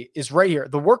JT is right here.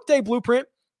 The workday blueprint,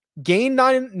 gain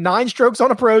 9 strokes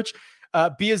on approach,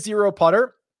 be a 0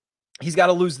 putter. He's got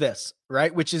to lose this,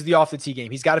 right? Which is the off the tee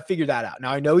game. He's got to figure that out.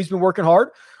 Now, I know he's been working hard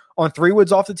on 3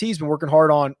 woods off the tee. He's been working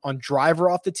hard on driver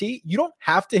off the tee. You don't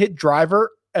have to hit driver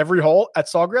every hole at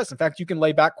Sawgrass. In fact, you can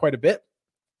lay back quite a bit.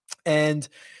 And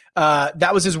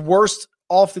that was his worst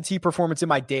off the tee performance in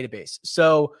my database.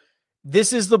 So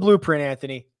this is the blueprint,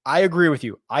 Anthony. I agree with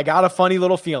you. I got a funny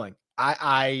little feeling.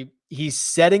 He's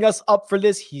setting us up for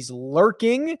this. He's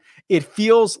lurking. It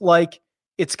feels like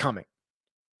it's coming.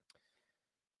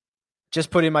 Just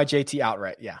put in my JT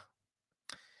outright. Yeah.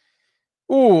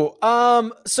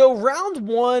 So round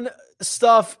one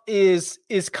stuff is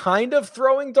kind of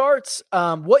throwing darts.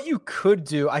 What you could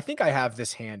do, I think I have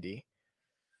this handy.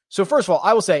 So first of all,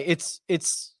 I will say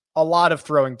it's a lot of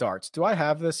throwing darts. Do I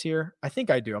have this here? I think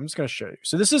I do. I'm just going to show you.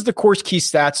 So this is the Course Key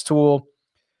Stats tool.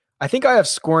 I think I have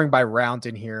scoring by round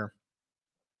in here.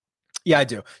 Yeah, I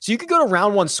do. So you could go to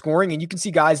round one scoring and you can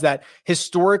see guys that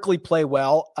historically play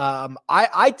well.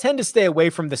 I tend to stay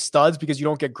away from the studs because you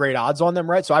don't get great odds on them,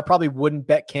 right? So I probably wouldn't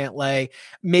bet Cantlay.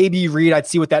 Maybe Reed, I'd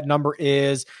see what that number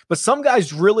is. But some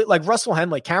guys really, like Russell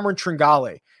Henley, Cameron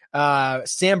Tringale,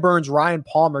 Sam Burns, Ryan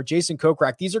Palmer, Jason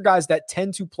Kokrak. These are guys that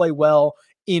tend to play well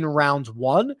in round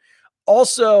one.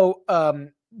 Also,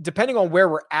 depending on where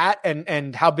we're at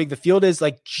and how big the field is,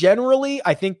 like generally,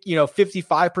 I think,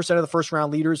 55% of the first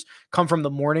round leaders come from the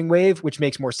morning wave, which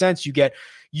makes more sense. You get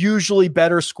usually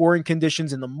better scoring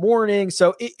conditions in the morning.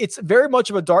 So it's very much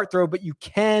of a dart throw, but you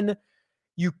can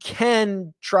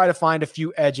try to find a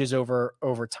few edges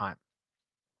over time.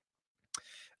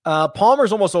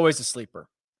 Palmer's almost always a sleeper,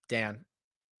 Dan.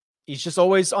 He's just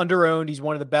always under-owned. He's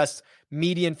one of the best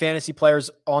median fantasy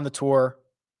players on the tour.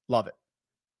 Love it.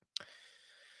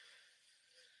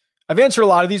 I've answered a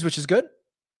lot of these, which is good.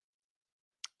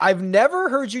 I've never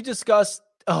heard you discuss.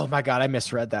 Oh my God, I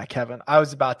misread that, Kevin. I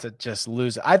was about to just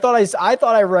lose it. I thought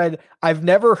I read, I've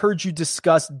never heard you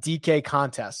discuss DK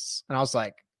contests. And I was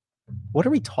like, what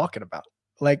are we talking about?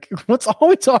 Like, what's all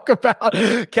we talk about?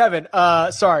 Kevin,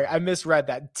 sorry, I misread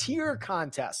that. Tier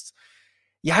contests.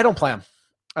 Yeah, I don't play them.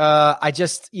 I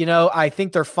just, I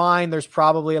think they're fine. There's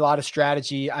probably a lot of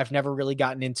strategy. I've never really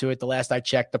gotten into it. The last I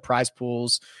checked, the prize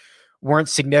pools weren't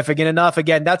significant enough.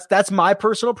 Again, that's my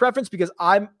personal preference because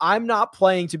I'm not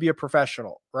playing to be a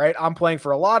professional, right? I'm playing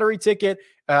for a lottery ticket,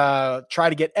 try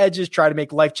to get edges, try to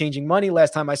make life-changing money.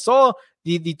 Last time I saw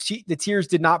the tiers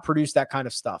did not produce that kind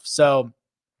of stuff. So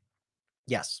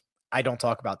yes, I don't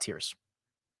talk about tiers.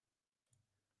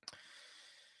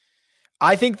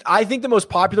 I think the most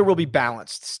popular will be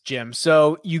balanced, Jim.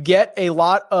 So you get a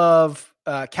lot of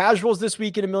casuals this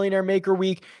week in a Millionaire Maker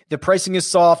week. The pricing is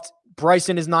soft.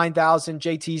 Bryson is 9,000,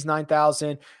 JT's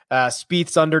 9,000,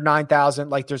 Spieth's under 9,000.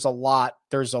 Like there's a lot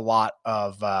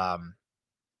of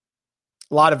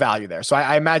value there. So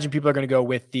I imagine people are going to go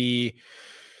with the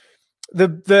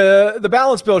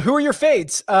balance build. Who are your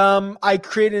fades? I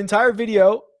created an entire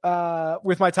video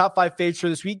with my top 5 fades for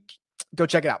this week. Go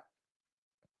check it out.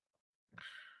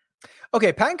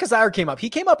 Okay, Patton Kizzire came up. He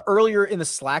came up earlier in the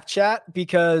Slack chat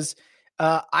because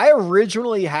I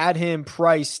originally had him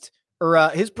priced, or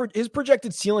his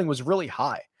projected ceiling was really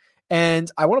high. And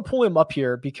I want to pull him up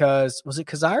here because, was it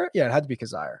Kizzire? Yeah, it had to be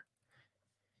Kizzire.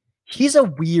 He's a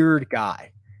weird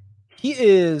guy. He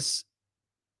is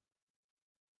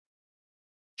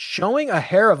showing a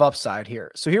hair of upside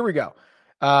here. So here we go.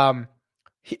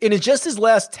 In just his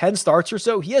last 10 starts or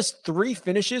so, he has 3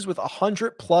 finishes with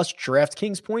 100 plus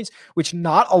DraftKings points, which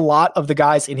not a lot of the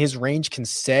guys in his range can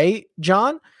say,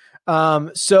 John.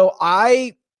 So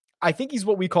I think he's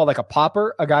what we call like a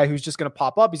popper, a guy who's just going to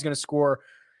pop up. He's going to score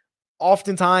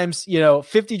oftentimes,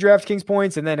 50 DraftKings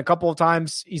points. And then a couple of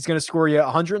times he's going to score you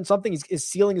 100 and something. His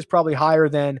ceiling is probably higher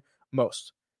than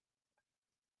most.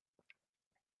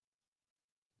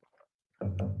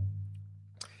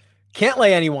 Can't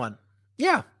lay anyone.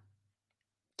 Yeah.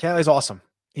 Cantley's awesome.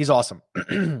 He's awesome.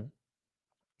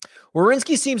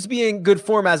 Werenski seems to be in good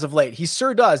form as of late. He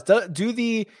sure does. Do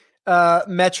the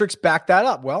metrics back that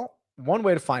up? Well, one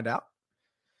way to find out.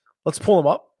 Let's pull him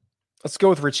up. Let's go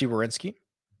with Richie Werenski.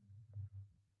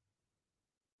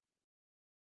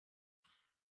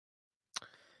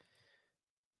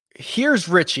 Here's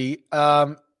Richie.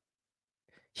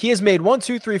 He has made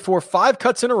 5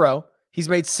 cuts in a row. He's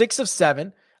made 6 of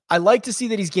 7. I like to see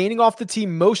that he's gaining off the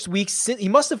team most weeks. He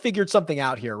must have figured something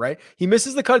out here, right? He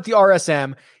misses the cut at the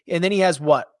RSM, and then he has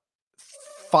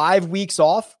 5 weeks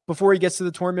off before he gets to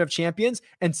the Tournament of Champions.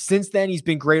 And since then, he's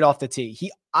been great off the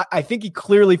tee. I think he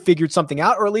clearly figured something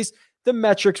out, or at least the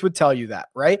metrics would tell you that,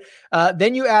 right?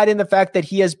 Then you add in the fact that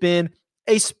he has been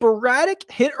a sporadic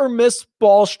hit or miss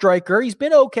ball striker. He's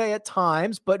been okay at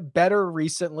times, but better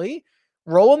recently.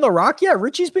 Rolling the rock. Yeah,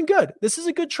 Richie's been good. This is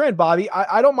a good trend, Bobby.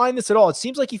 I don't mind this at all. It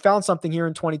seems like he found something here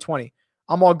in 2020.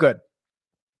 I'm all good.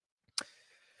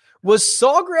 Was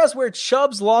Sawgrass where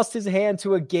Chubbs lost his hand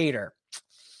to a gator?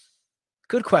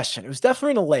 Good question. It was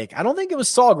definitely in a lake. I don't think it was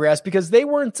Sawgrass because they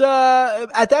weren't,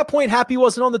 at that point, Happy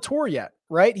wasn't on the tour yet,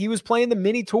 right? He was playing the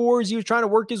mini tours. He was trying to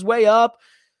work his way up.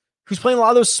 He was playing a lot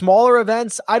of those smaller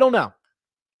events. I don't know.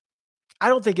 I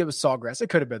don't think it was Sawgrass. It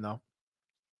could have been, though.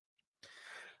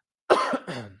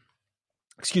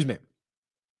 Excuse me.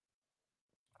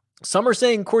 Some are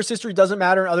saying course history doesn't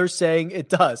matter, and others saying it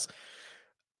does.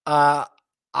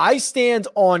 I stand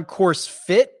on course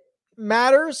fit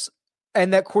matters,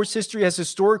 and that course history has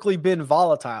historically been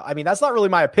volatile. I mean, that's not really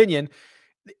my opinion.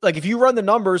 Like, if you run the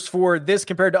numbers for this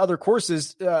compared to other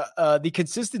courses, the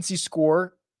consistency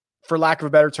score, for lack of a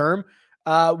better term,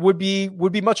 would be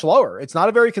much lower. It's not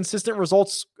a very consistent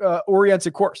results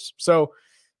oriented course. So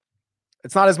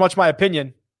it's not as much my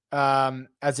opinion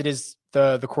as it is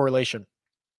the correlation.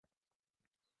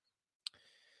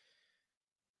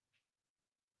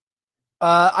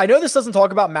 I know this doesn't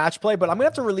talk about match play, but I'm going to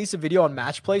have to release a video on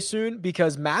match play soon,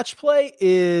 because match play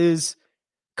is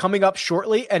coming up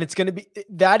shortly, and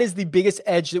that is the biggest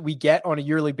edge that we get on a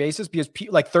yearly basis, because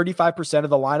like 35% of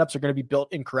the lineups are going to be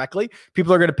built incorrectly.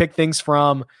 People are going to pick things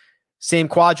from same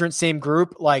quadrant, same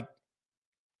group. Like,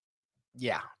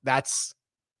 yeah, that's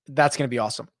going to be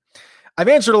awesome. I've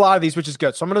answered a lot of these, which is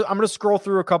good. So I'm going to scroll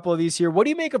through a couple of these here. What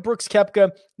do you make of Brooks Koepka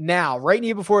now? Right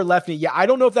knee before left knee. Yeah, I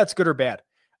don't know if that's good or bad.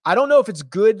 I don't know if it's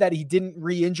good that he didn't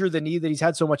re-injure the knee that he's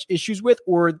had so much issues with,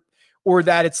 or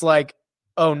that it's like,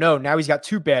 oh no, now he's got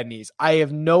two bad knees. I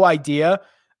have no idea.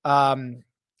 I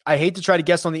hate to try to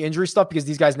guess on the injury stuff, because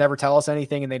these guys never tell us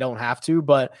anything and they don't have to,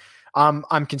 but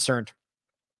I'm concerned.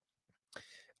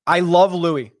 I love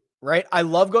Louis, right? I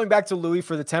love going back to Louis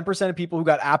for the 10% of people who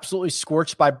got absolutely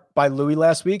scorched by Louis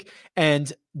last week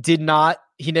and he didn't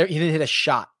hit a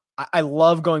shot. I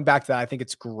love going back to that. I think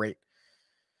it's great.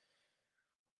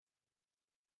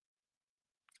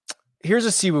 Here's a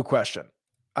Siwoo question.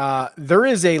 There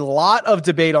is a lot of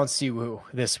debate on Siwoo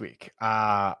this week.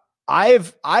 I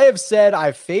have said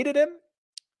I've faded him.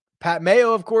 Pat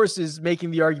Mayo, of course, is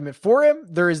making the argument for him.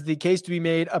 There is the case to be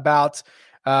made about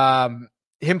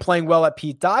him playing well at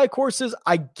Pete Dye courses.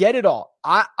 I get it all.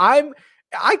 I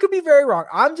could be very wrong.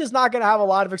 I'm just not going to have a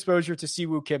lot of exposure to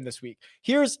Siwoo Kim this week.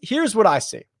 Here's what I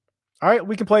see. All right,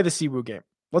 we can play the Siwoo game.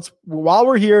 While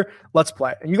we're here, let's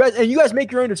play. And you guys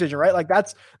make your own decision, right? Like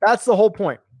that's the whole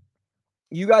point.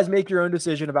 You guys make your own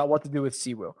decision about what to do with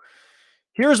Siwoo.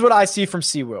 Here's what I see from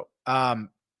Siwoo.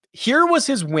 Here was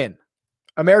his win,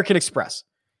 American Express.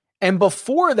 And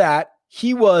before that,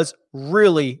 he was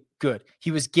really good.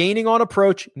 He was gaining on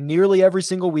approach nearly every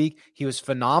single week. He was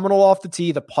phenomenal off the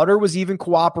tee. The putter was even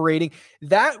cooperating.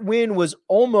 That win was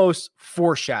almost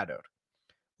foreshadowed.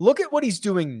 Look at what he's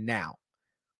doing now.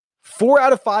 4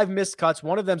 out of 5 missed cuts.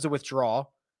 One of them's a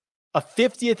withdrawal. A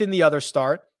 50th in the other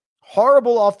start.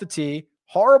 Horrible off the tee.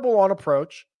 Horrible on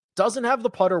approach. Doesn't have the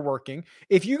putter working.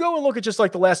 If you go and look at just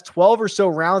like the last 12 or so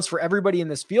rounds for everybody in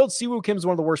this field, Siwoo Kim's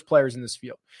one of the worst players in this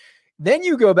field. Then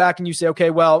you go back and you say, okay,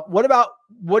 well,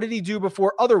 what did he do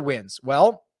before other wins?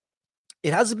 Well,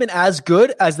 it hasn't been as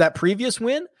good as that previous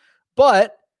win,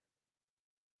 but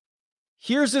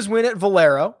here's his win at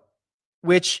Valero,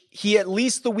 which he at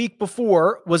least the week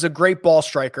before was a great ball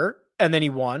striker, and then he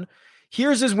won.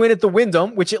 Here's his win at the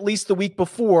Wyndham, which at least the week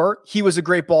before he was a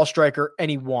great ball striker and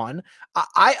he won.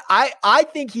 I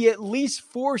think he at least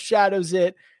foreshadows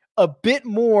it a bit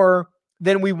more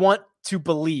than we want to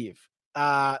believe.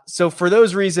 So for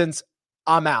those reasons,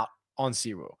 I'm out on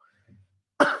Siwoo.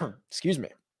 Excuse me.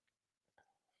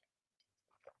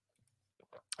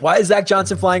 Why is Zach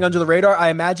Johnson flying under the radar? I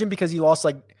imagine because he lost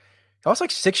like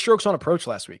 6 strokes on approach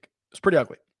last week. It was pretty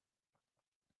ugly.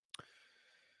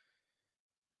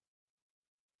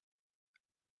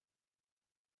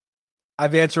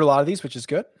 I've answered a lot of these, which is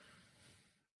good.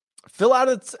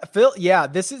 This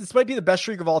might be the best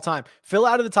streak of all time. Phil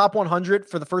out of the top 100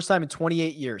 for the first time in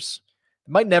 28 years.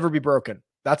 It might never be broken.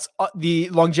 That's the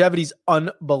longevity's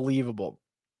unbelievable.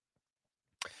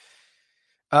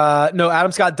 No,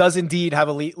 Adam Scott does indeed have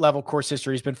elite level course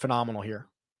history. He's been phenomenal here.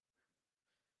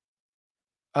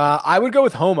 I would go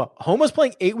with Homa. Homa's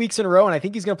playing 8 weeks in a row, and I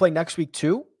think he's going to play next week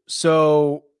too.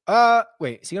 So,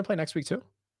 wait, is he going to play next week too?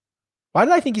 Why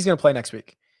did I think he's going to play next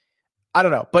week? I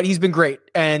don't know, but he's been great,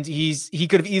 and he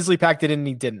could have easily packed it in, and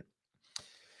he didn't.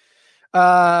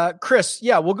 Chris,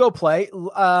 yeah, we'll go play.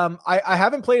 I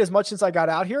haven't played as much since I got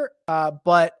out here,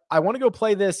 but I want to go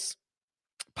play this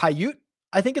Paiute,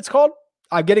 I think it's called.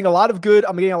 I'm getting a lot of good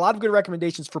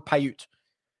recommendations for Paiute.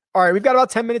 All right, we've got about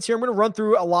 10 minutes here. I'm going to run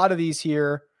through a lot of these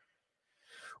here.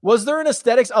 Was there an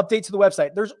aesthetics update to the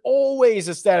website? There's always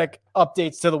aesthetic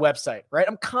updates to the website, right?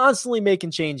 I'm constantly making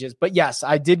changes. But yes,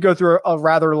 I did go through a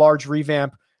rather large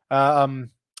revamp, I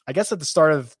guess at the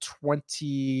start of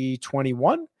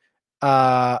 2021.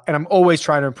 And I'm always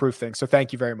trying to improve things. So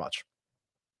thank you very much.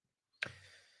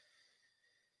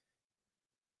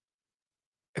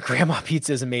 Grandma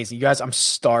pizza is amazing. You guys, I'm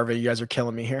starving. You guys are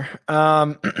killing me here.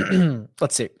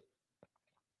 Let's see.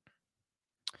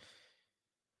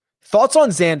 Thoughts on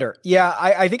Xander? Yeah,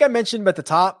 I think I mentioned him at the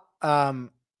top.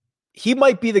 He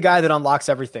might be the guy that unlocks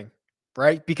everything,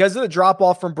 right? Because of the drop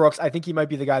off from Brooks, I think he might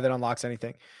be the guy that unlocks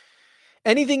anything.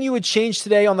 Anything you would change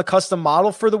today on the custom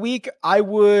model for the week? I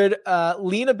would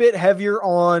lean a bit heavier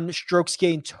on strokes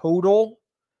gained total.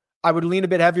 I would lean a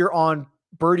bit heavier on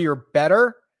birdie or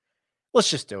better. Let's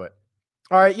just do it.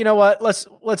 All right, you know what?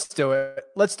 Let's do it.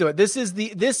 Let's do it. This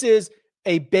is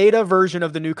a beta version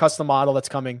of the new custom model that's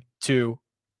coming to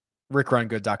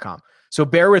rickrungood.com. So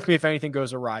bear with me if anything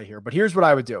goes awry here. But here's what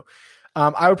I would do.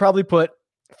 I would probably put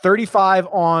 35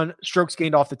 on strokes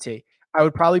gained off the tee. I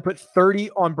would probably put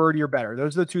 30 on birdie or better.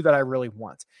 Those are the two that I really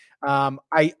want. I'm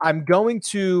going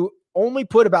to only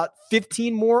put about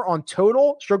 15 more on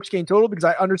total, strokes gained total, because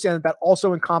I understand that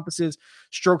also encompasses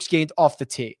strokes gained off the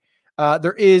tee.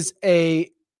 There is a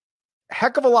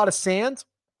heck of a lot of sand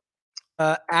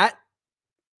at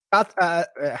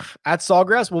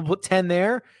Sawgrass. We'll put 10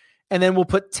 there, and then we'll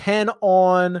put 10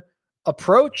 on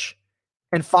approach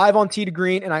and 5 on tee to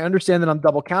green. And I understand that I'm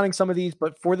double counting some of these,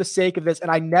 but for the sake of this,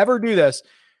 and I never do this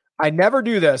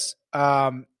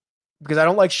because I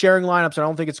don't like sharing lineups. I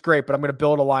don't think it's great, but I'm going to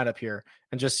build a lineup here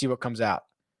and just see what comes out.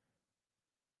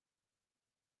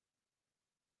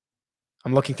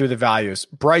 I'm looking through the values.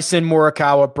 Bryson,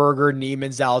 Morikawa, Berger, Neiman,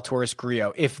 Zalatoris,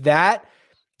 Grillo. If that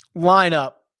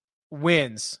lineup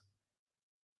wins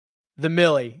the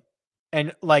Millie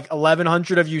and like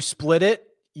 1,100 of you split it,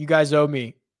 you guys owe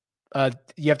me.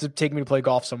 You have to take me to play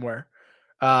golf somewhere.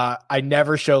 I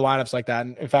never show lineups like that.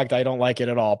 In fact, I don't like it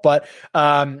at all. But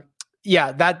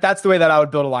yeah, that's the way that I would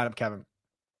build a lineup, Kevin.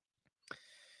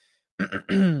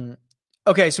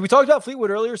 Okay, so we talked about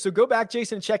Fleetwood earlier, so go back,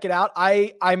 Jason, and check it out.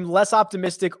 I'm less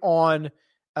optimistic on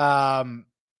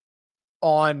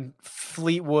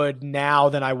Fleetwood now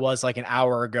than I was like an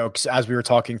hour ago as we were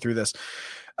talking through this.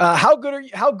 How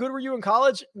good were you in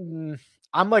college?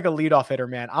 I'm like a leadoff hitter,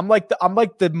 man. I'm like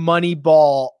the money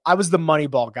ball. I was the money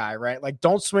ball guy, right? Like,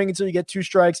 don't swing until you get 2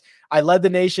 strikes. I led the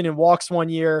nation in walks one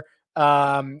year.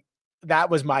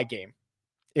 That was my game.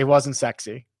 It wasn't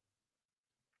sexy.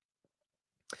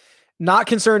 Not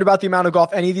concerned about the amount of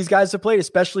golf any of these guys have played,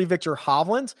 especially Victor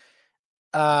Hovland.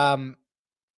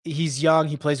 He's young.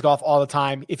 He plays golf all the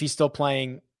time. If he's still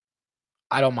playing,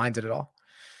 I don't mind it at all.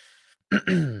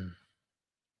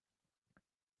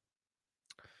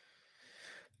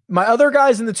 My other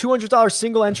guys in the $200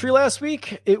 single entry last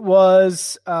week, it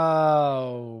was,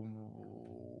 oh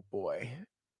boy,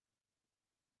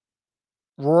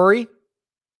 Rory,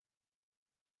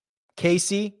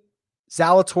 Casey,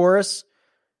 Zalatoris,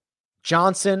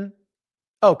 Johnson.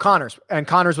 Oh, Connors. And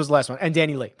Connors was the last one. And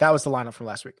Danny Lee. That was the lineup from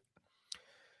last week.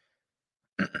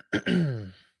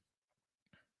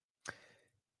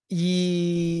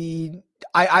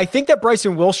 I think that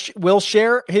Bryson will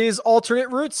share his alternate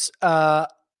routes. Yeah,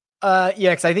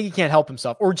 because I think he can't help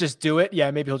himself. Or just do it.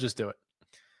 Yeah, maybe he'll just do it.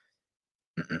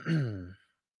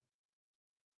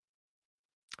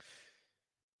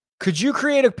 Could you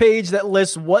create a page that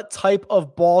lists what type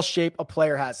of ball shape a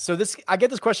player has? So I get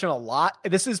this question a lot.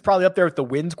 This is probably up there with the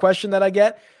wind question that I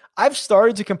get. I've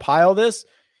started to compile this.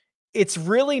 It's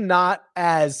really not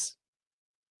as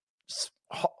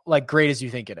like great as you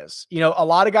think it is. You know, a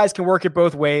lot of guys can work it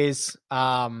both ways.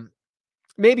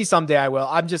 Maybe someday I will.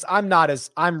 I'm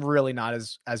really not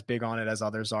as big on it as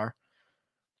others are.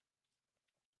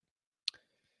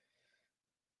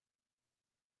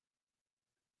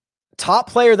 Top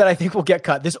player that I think will get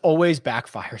cut. This always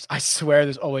backfires. I swear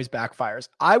this always backfires.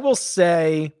 I will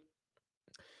say,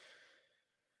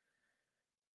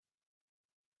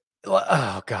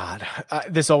 oh God,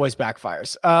 this always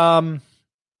backfires.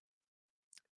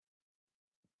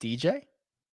 DJ?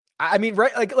 I mean,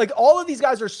 right? Like all of these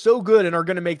guys are so good and are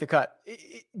going to make the cut.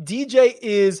 DJ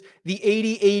is the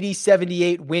 80, 80,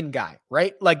 78 win guy,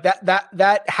 right? Like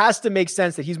that has to make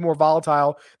sense that he's more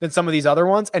volatile than some of these other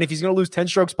ones. And if he's going to lose 10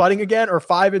 strokes putting again or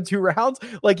 5 in 2 rounds,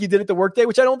 like he did at the workday,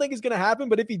 which I don't think is going to happen,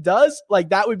 but if he does, like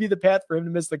that would be the path for him to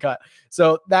miss the cut.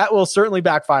 So that will certainly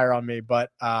backfire on me.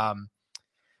 But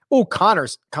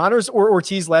Connors or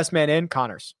Ortiz, last man in.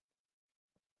 Connors.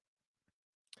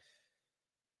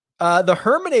 The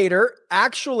Herminator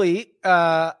actually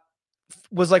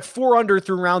was like 4 under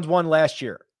through round 1 last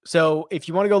year. So if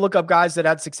you want to go look up guys that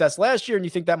had success last year and you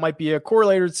think that might be a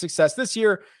correlator to success this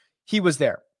year, he was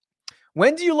there.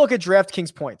 When do you look at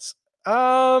DraftKings points?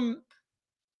 I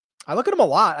look at them a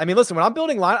lot. I mean, listen, when I'm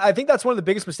building line, I think that's one of the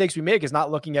biggest mistakes we make is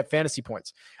not looking at fantasy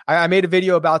points. I made a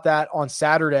video about that on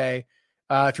Saturday.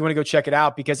 If you want to go check it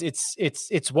out, because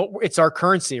it's our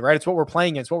currency, right? It's what we're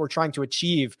playing in. It's what we're trying to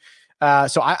achieve.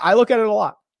 So I look at it a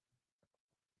lot.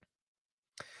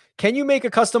 Can you make a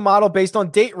custom model based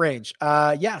on date range?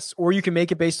 Yes. Or you can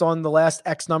make it based on the last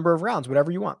X number of rounds,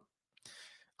 whatever you want.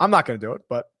 I'm not going to do it,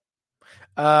 but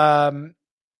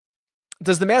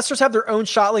does the Masters have their own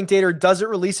ShotLink data, or does it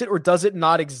release it, or does it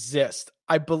not exist?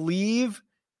 I believe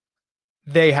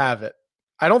they have it.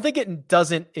 I don't think it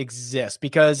doesn't exist,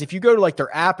 because if you go to like their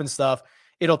app and stuff,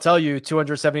 it'll tell you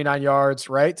 279 yards,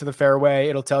 right, to the fairway.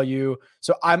 It'll tell you.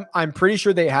 So I'm pretty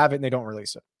sure they have it and they don't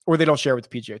release it, or they don't share it with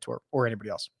the PGA Tour or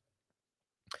anybody else.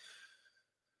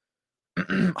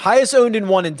 Highest owned in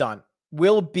one and done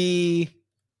will be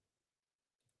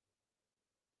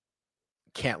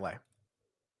Cantlay.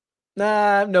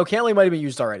 No, Cantlay might have been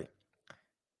used already.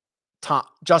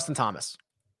 Justin Thomas,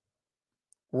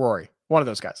 Rory, one of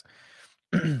those guys.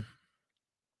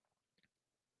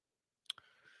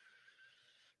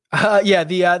 Yeah,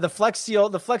 the Flex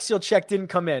Seal check didn't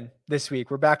come in this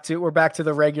week. We're back to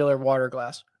the regular water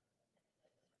glass.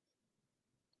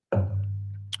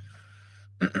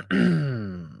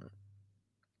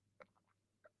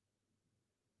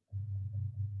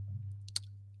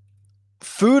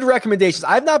 Food recommendations.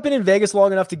 I've not been in Vegas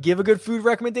long enough to give a good food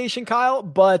recommendation, Kyle,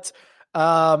 but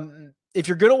if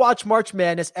you're going to watch March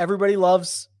Madness, everybody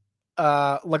loves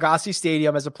Legacy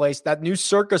Stadium as a place. That new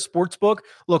Circa Sportsbook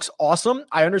looks awesome.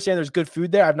 I understand there's good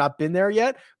food there. I've not been there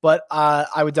yet, but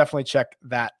I would definitely check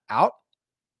that out.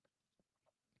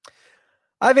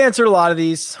 I've answered a lot of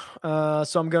these,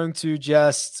 so I'm going to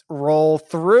just roll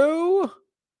through.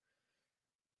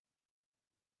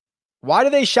 Why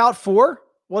do they shout 4?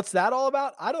 What's that all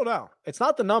about? I don't know. It's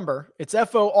not the number. It's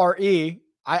FORE.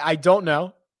 I don't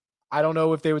know. I don't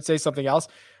know if they would say something else.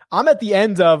 I'm at the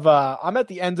end of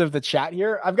the chat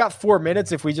here. I've got 4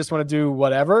 minutes if we just want to do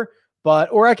whatever,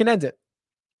 or I can end it.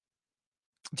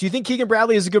 Do you think Keegan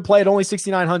Bradley is a good play at only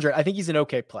 6,900? I think he's an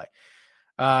okay play.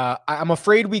 I'm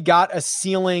afraid we got a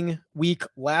ceiling week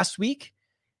last week,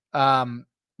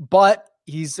 but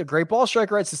he's a great ball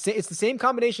striker. It's the same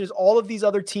combination as all of these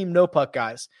other team no puck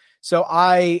guys. So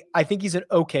I think he's an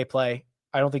okay play.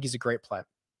 I don't think he's a great play.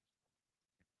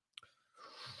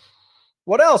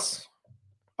 What else?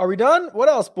 Are we done? What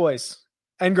else, boys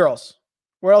and girls?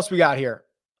 What else we got here?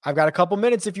 I've got a couple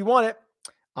minutes if you want it.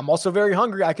 I'm also very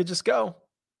hungry. I could just go.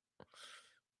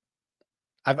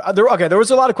 There was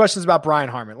a lot of questions about Brian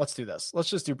Harman. Let's do this. Let's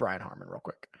just do Brian Harman real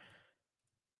quick.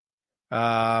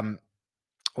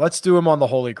 Let's do him on the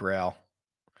Holy Grail.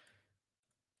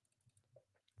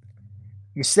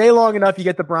 You stay long enough, you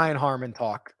get the Brian Harman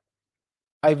talk.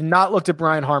 I've not looked at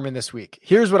Brian Harman this week.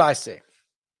 Here's what I see.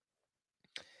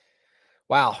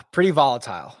 Wow, pretty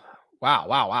volatile.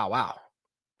 Wow.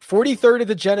 43rd at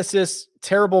the Genesis,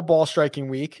 terrible ball striking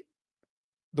week.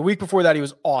 The week before that, he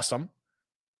was awesome.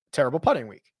 Terrible putting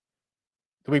week.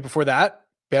 The week before that,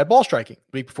 bad ball striking.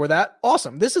 The week before that,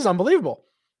 awesome. This is unbelievable.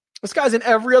 This guy's an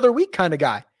every other week kind of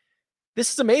guy.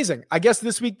 This is amazing. I guess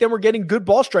this week, then we're getting good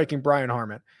ball striking Brian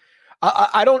Harman.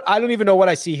 I don't even know what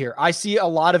I see here. I see a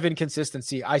lot of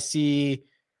inconsistency. I see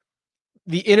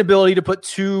the inability to put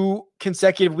 2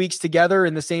 consecutive weeks together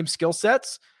in the same skill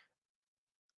sets.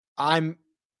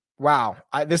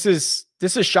 This is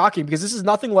shocking, because this is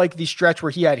nothing like the stretch where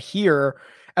he had here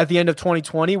at the end of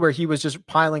 2020, where he was just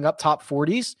piling up top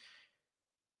 40s.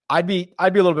 I'd be a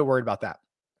little bit worried about that.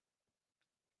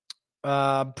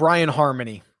 Brian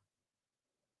Harmony.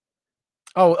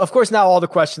 Oh, of course, now all the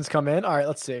questions come in. All right,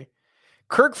 let's see.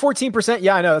 Kirk, 14%.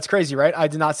 Yeah, I know. That's crazy, right? I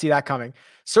did not see that coming.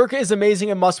 Circa is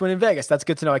amazing and must win in Vegas. That's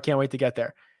good to know. I can't wait to get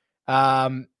there.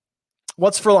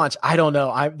 What's for lunch? I don't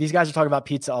know. These guys are talking about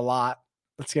pizza a lot.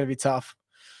 That's going to be tough.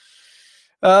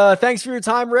 Thanks for your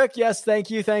time, Rick. Yes, thank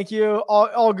you.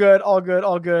 All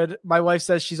good. My wife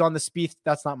says she's on the Spieth.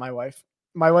 That's not my wife.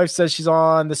 My wife says she's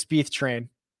on the Spieth train.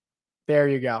 There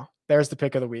you go. There's the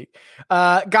pick of the week.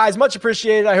 Guys, much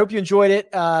appreciated. I hope you enjoyed it.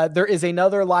 There is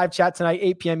another live chat tonight,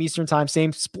 8 p.m. Eastern time,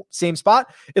 same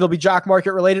spot. It'll be Jock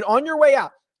Market related. On your way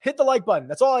out, hit the like button.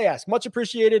 That's all I ask. Much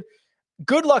appreciated.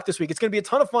 Good luck this week. It's going to be a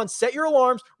ton of fun. Set your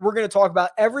alarms. We're going to talk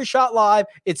about every shot live.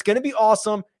 It's going to be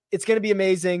awesome. It's going to be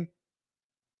amazing.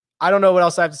 I don't know what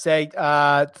else I have to say.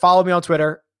 Follow me on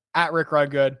Twitter,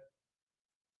 @RickRunGood.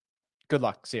 Good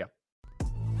luck. See ya.